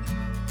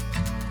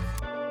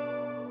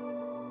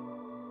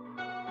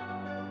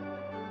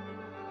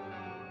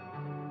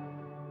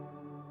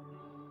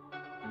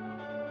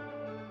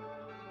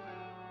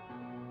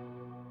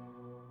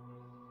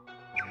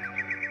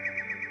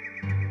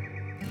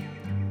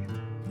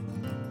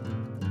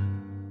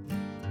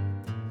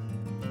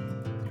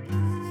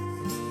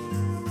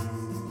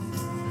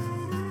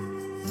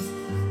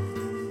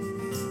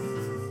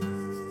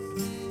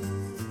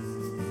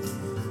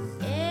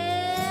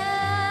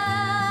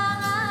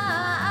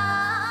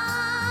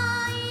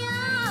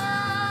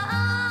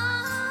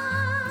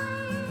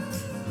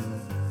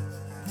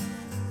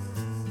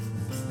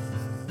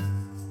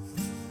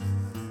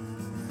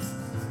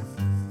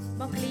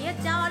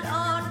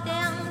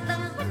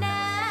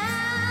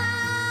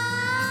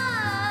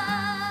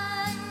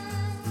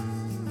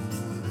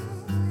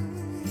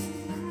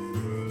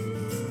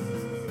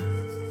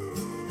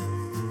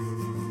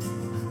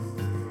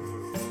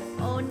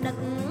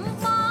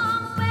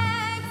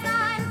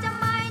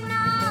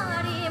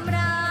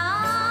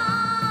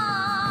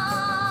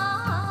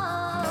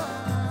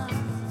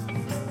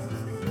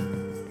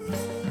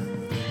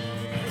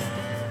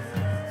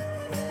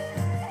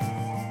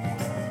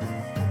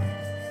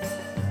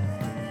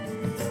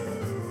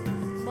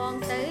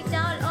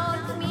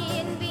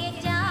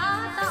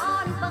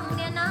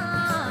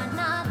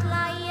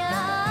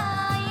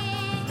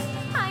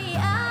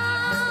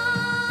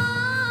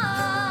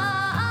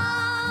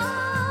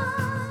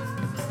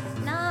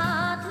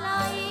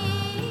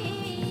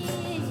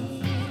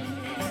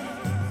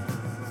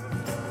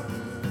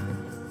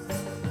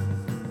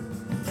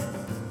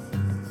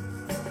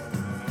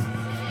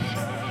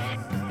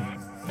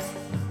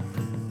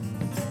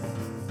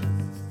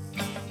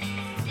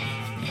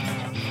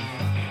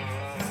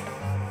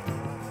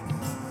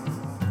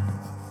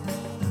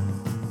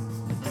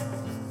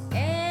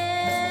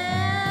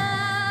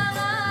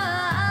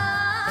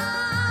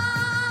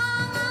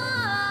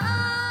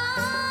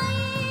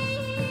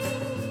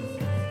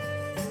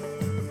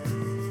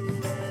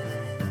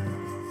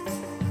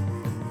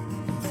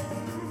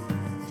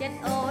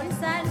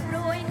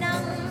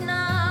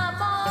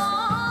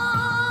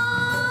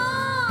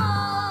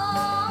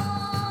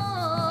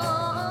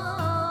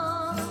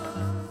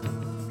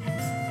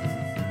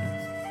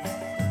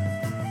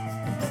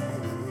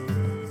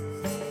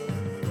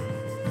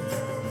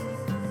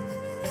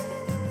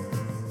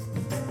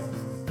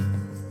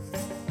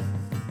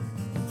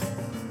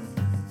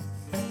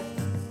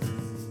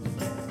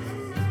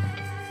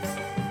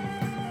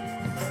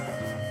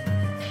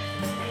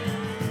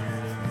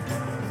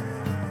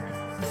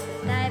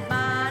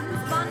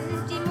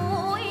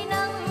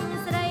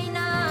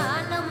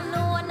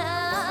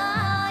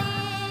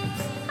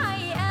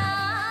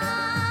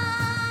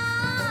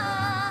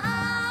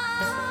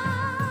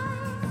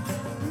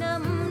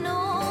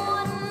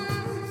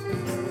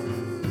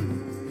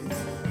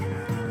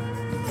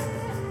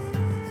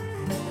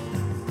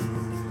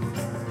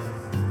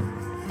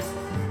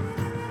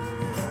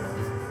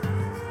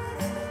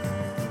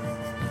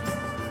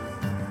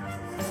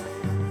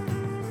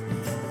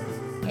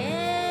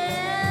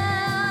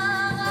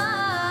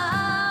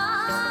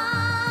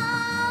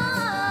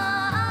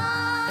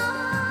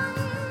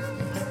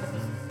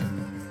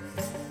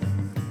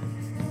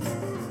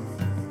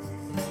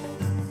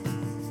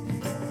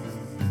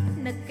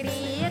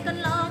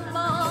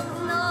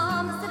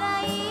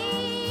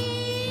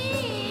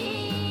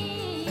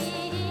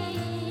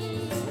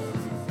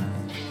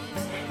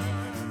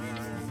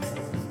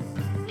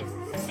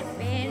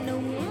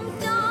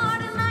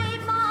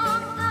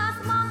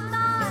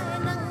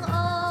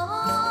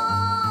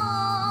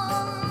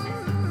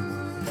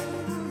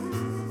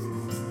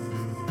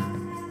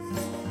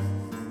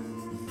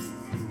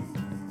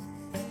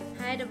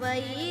 អ្វី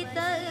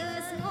ទៅ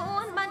ស្ងួ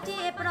នបាន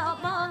ជាប្រ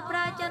បងប្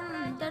រាចិន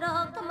ទៅរ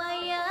កថ្មី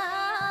អើ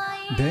យ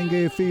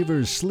Dengue fever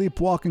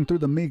sleepwalking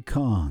through the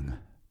Mekong.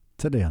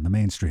 Today on the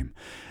mainstream.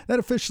 That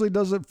officially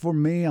does it for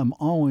me. I'm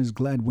always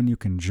glad when you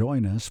can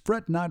join us.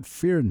 Fret not,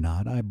 fear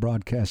not. I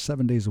broadcast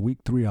 7 days a week,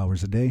 3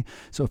 hours a day.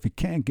 So if you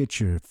can't get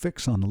your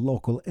fix on the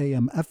local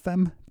AM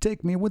FM,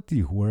 take me with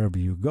you wherever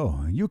you go.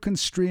 You can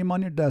stream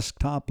on your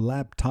desktop,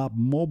 laptop,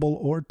 mobile,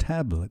 or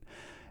tablet.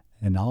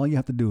 And all you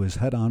have to do is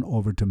head on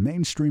over to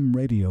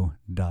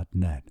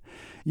mainstreamradio.net.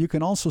 You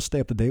can also stay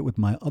up to date with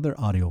my other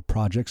audio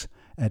projects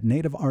at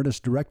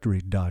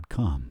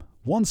nativeartistdirectory.com.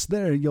 Once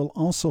there, you'll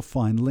also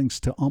find links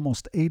to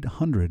almost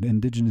 800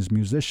 indigenous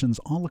musicians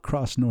all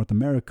across North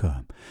America.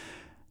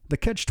 The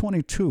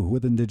catch-22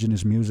 with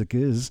indigenous music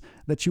is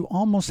that you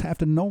almost have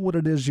to know what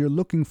it is you're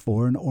looking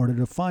for in order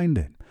to find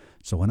it.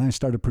 So when I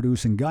started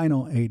producing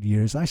Gyno 8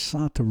 years, I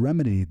sought to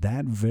remedy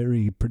that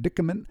very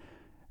predicament,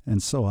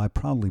 and so I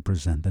proudly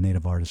present the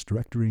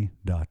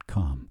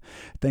nativeartistdirectory.com.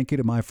 Thank you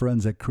to my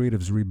friends at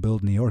Creatives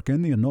Rebuild New York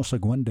and the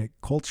Onosagwende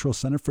Cultural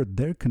Center for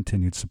their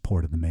continued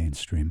support of the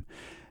mainstream.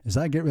 As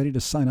I get ready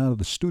to sign out of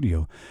the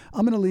studio,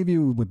 I'm going to leave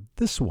you with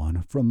this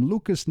one from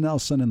Lukas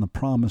Nelson and the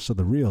Promise of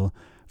the Real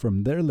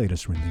from their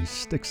latest release,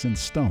 Sticks and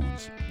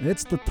Stones.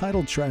 It's the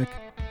title track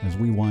as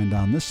we wind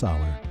down this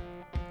hour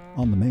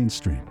on the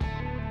mainstream.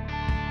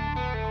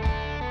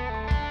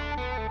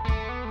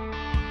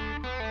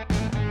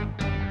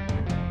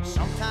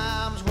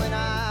 Sometimes when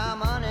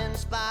I'm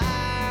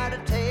uninspired, I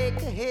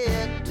take a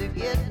hit to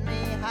get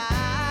me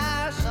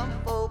high. Some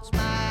folks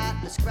might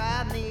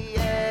describe me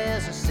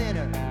as a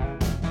sinner.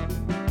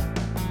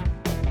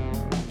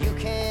 You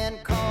can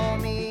call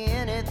me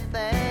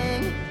anything.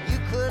 You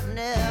could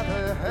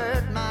never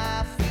hurt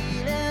my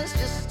feelings.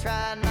 Just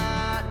try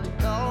not to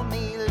call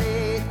me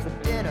late for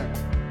dinner.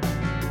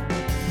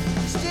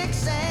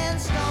 Sticks and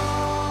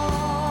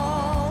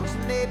stones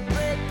may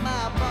break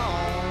my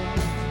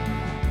bones,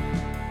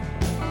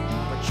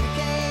 but you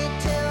can't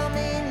tell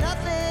me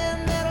nothing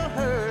that'll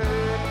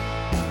hurt.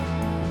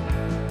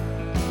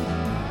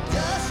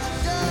 Dust to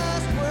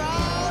dust, we're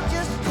all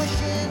just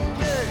pushing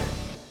dirt.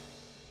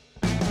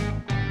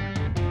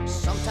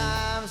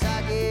 Sometimes I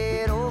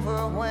get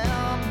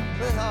overwhelmed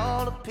with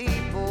all the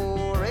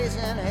people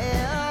raising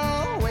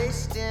hell,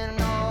 wasting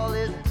all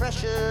this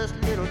precious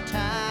little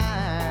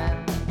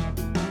time.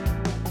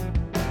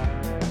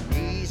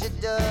 Easy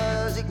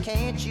does it,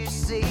 can't you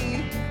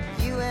see?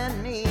 You and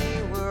me,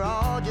 we're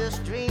all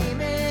just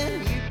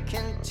dreaming. You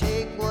can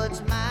take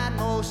what's mine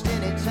most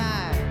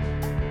anytime.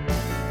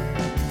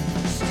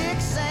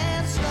 Sticks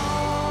and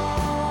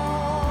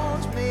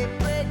stones may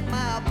break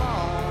my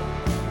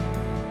bones,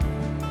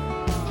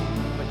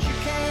 but you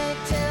can't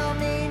tell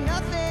me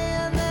nothing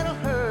that'll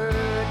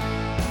hurt.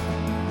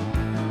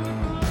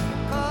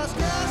 'Cause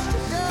dust to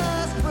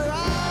dust, we're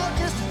all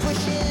just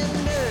pushing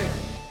dirt.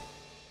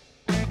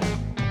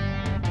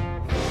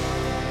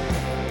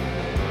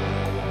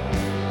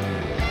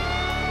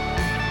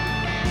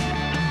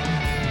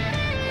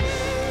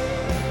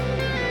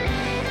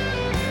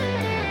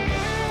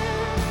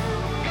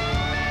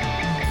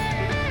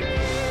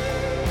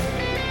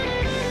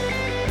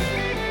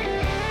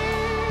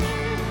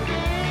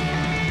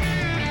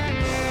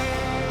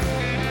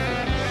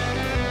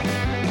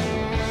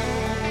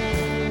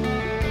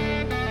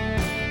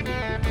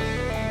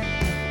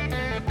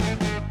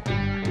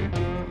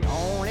 The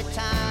only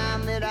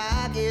time that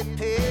I get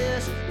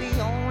pissed, the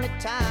only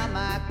time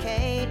I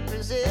can't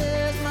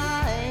resist my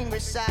angry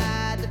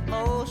side that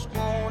most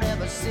won't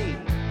ever see,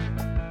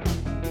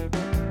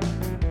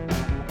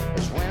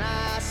 is when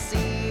I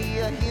see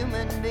a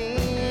human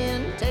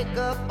being take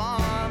up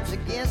arms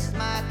against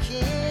my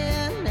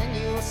kin, and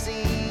you'll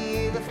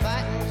see the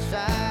fighting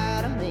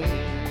side of me.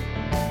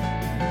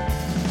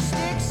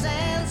 Sticks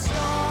and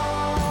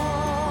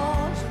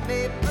stones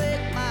may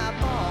break my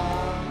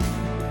bones,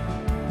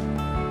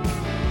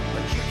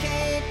 but you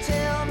can't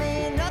tell me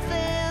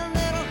nothing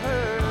that'll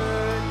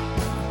hurt.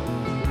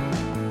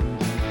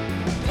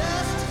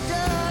 Dust to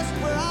dust,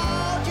 we're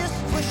all just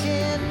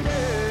pushing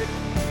dirt.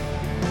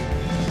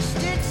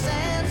 Sticks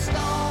and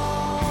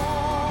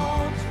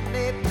stones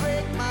may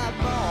break my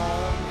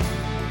bones,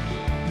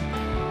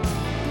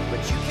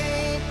 but you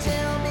can't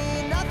tell me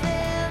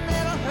nothing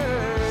that'll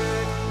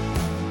hurt.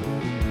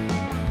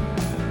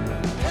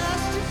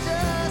 Dust to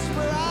dust,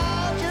 we're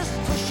all just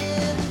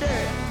pushing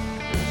dirt.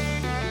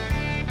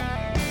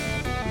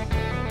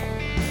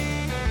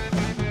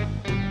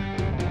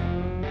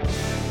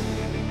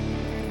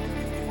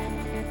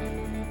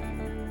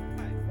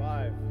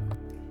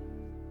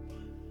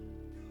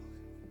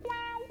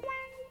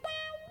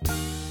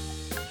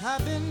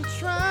 I've been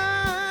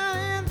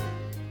trying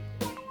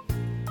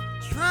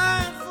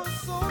for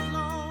so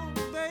long,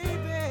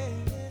 baby.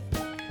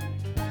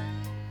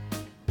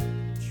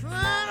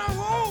 Trying to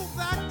hold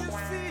back this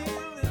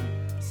feeling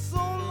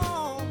so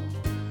long.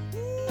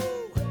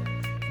 Ooh,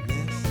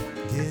 let's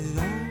get it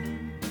on.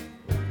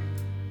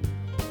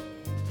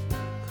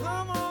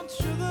 Come on,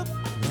 sugar,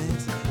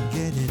 let's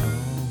get it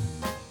on.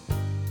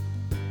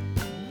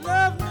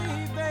 Love me,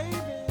 baby.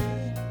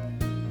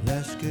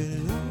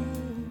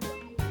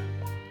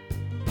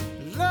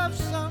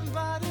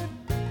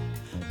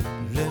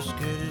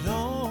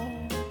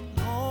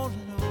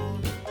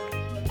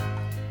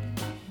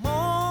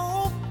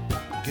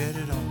 get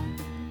it on.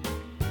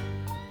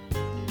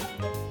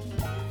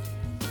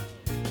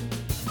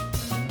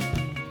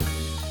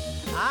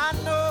 I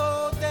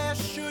know there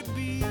should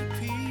be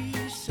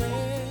peace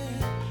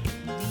and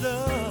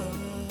love.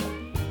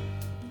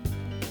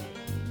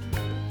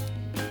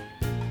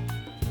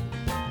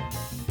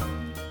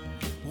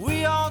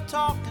 We all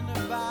talking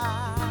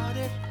about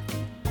it.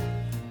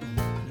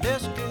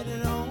 Let's get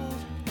it on.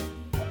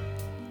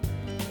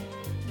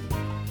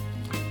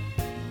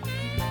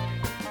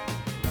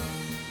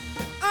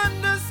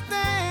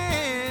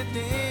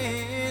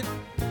 Understanding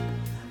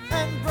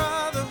and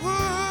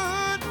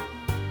brotherhood.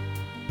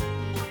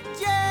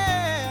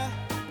 Yeah,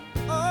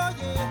 oh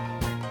yeah.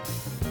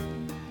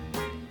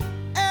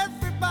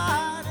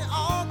 Everybody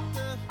ought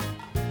to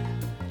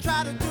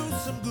try to do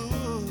some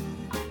good.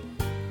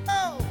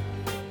 Oh,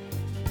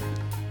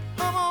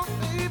 come on,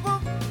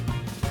 people.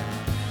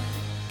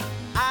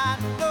 I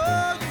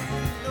know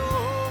you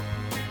know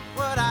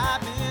what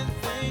I've been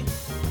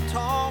thinking,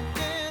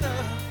 talking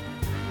of.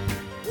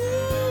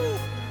 Woo.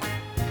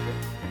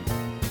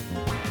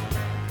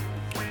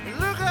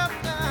 Look up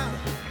now,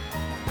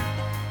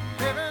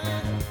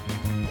 heaven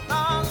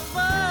all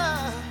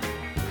above.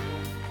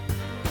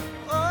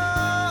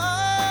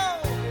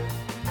 Oh,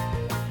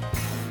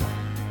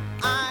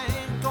 I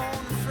ain't gonna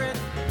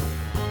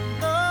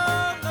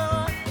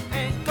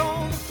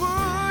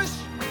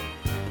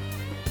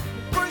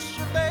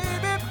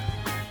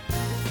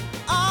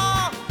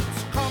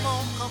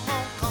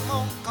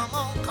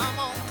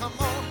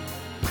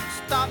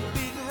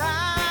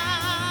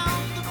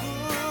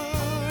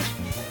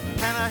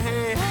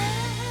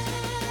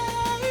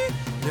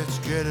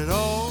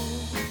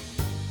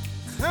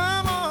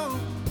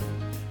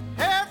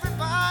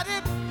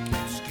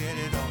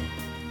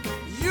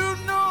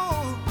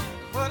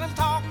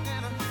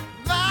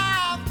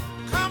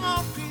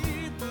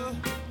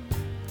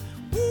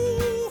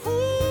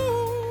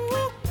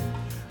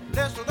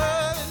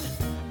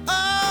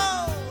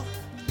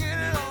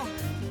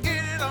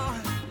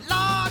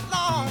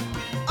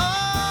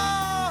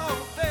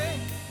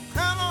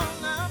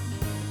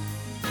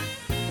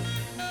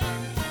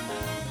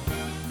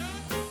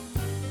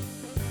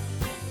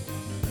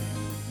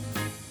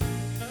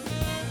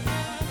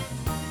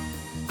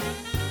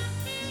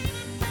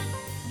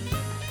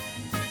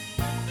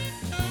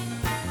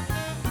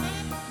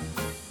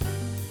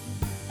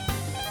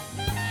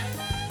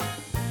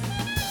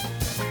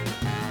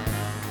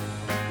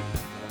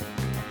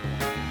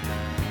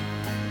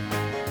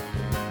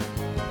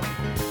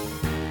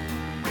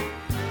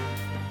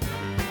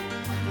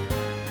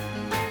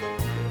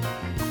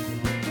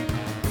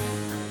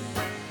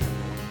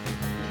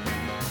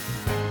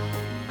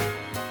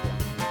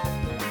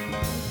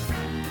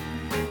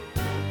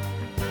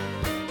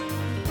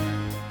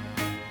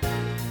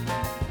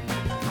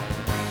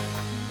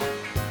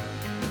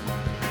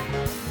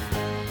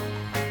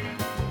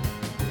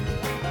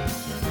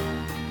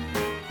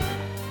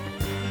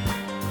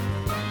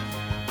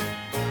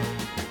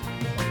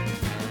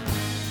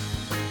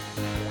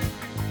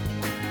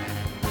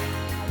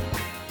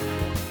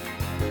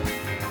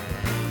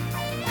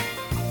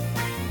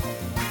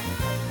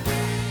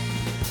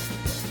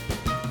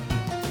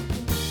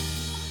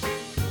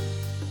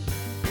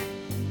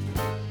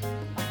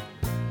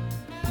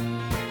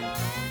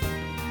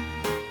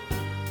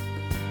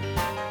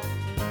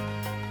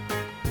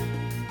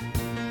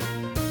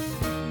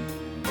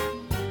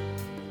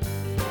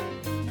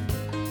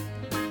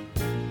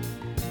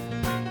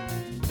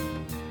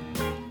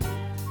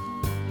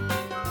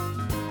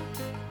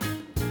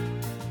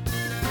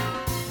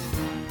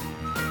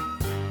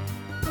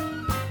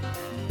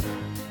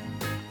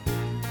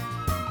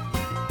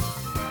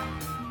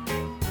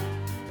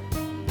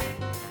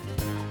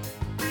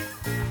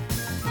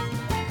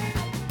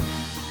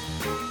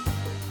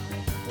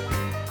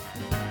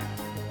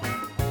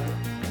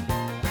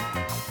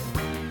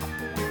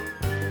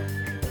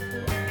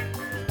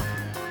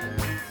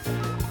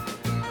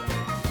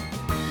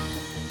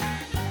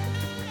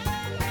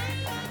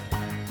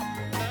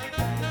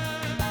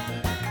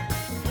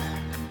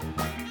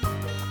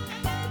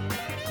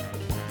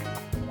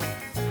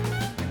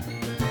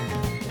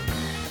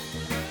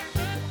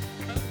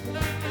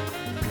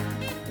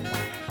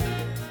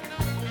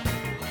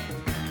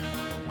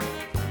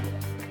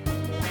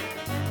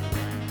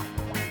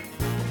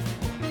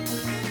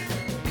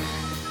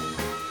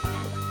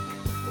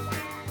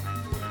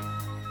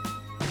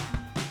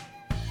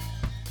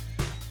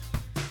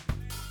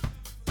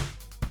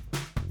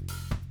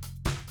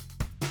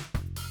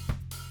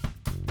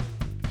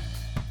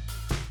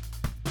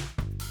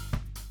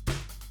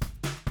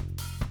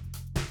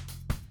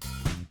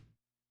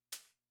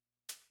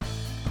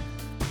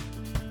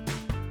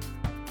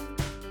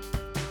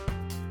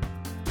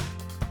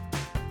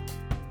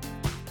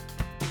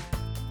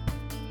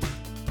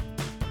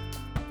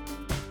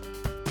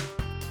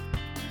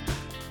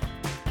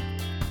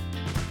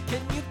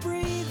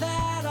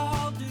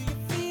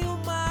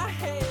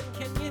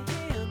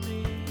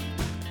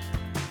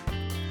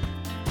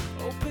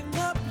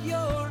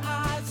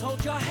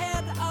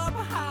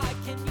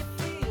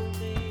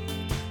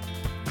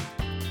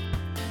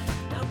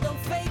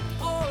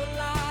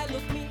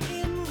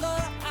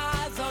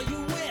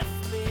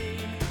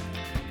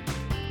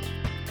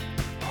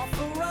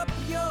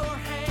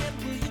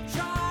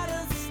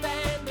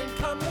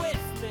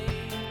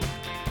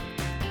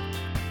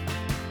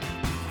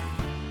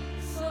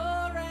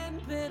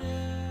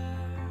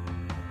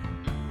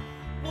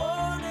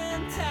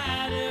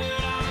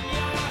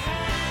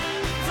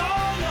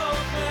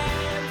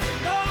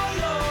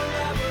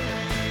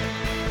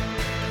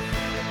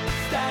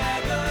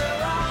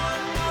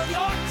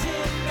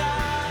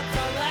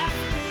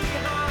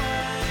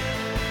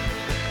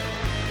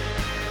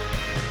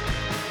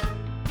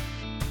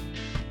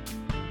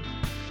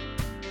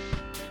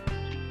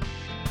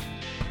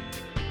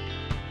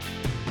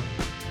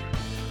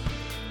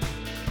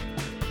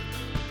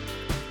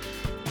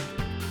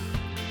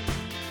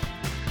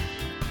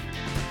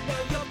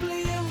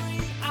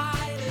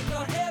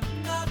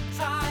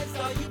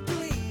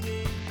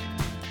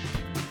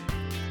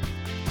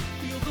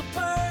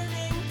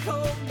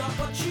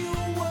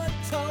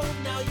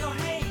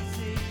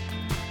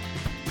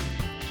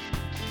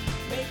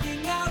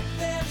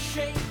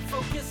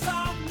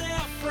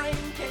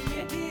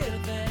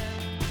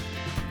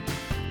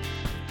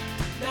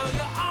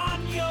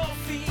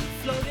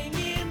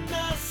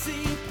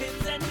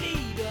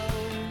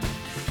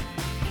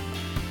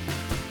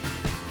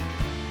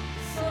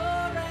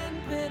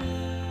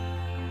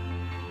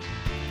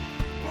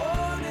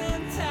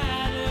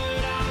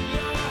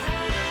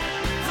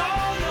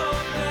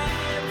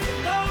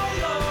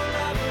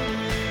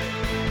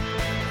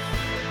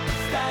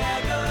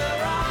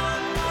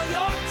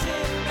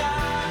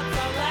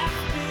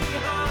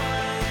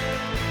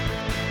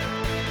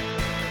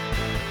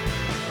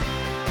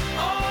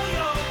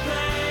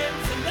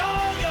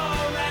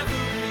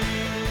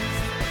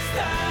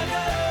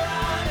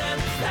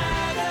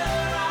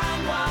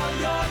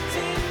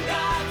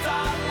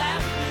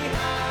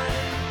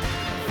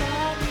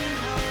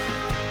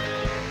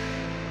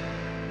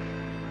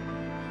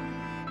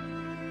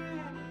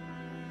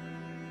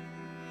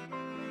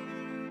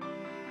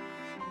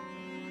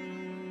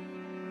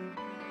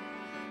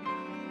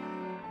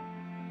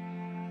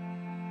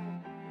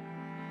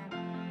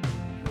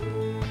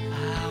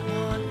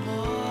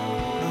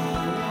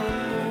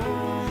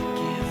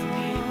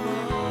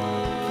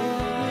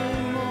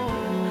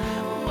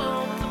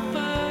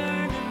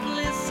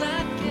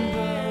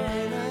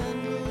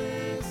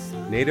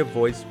Native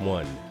Voice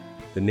One,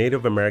 the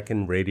Native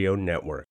American Radio Network.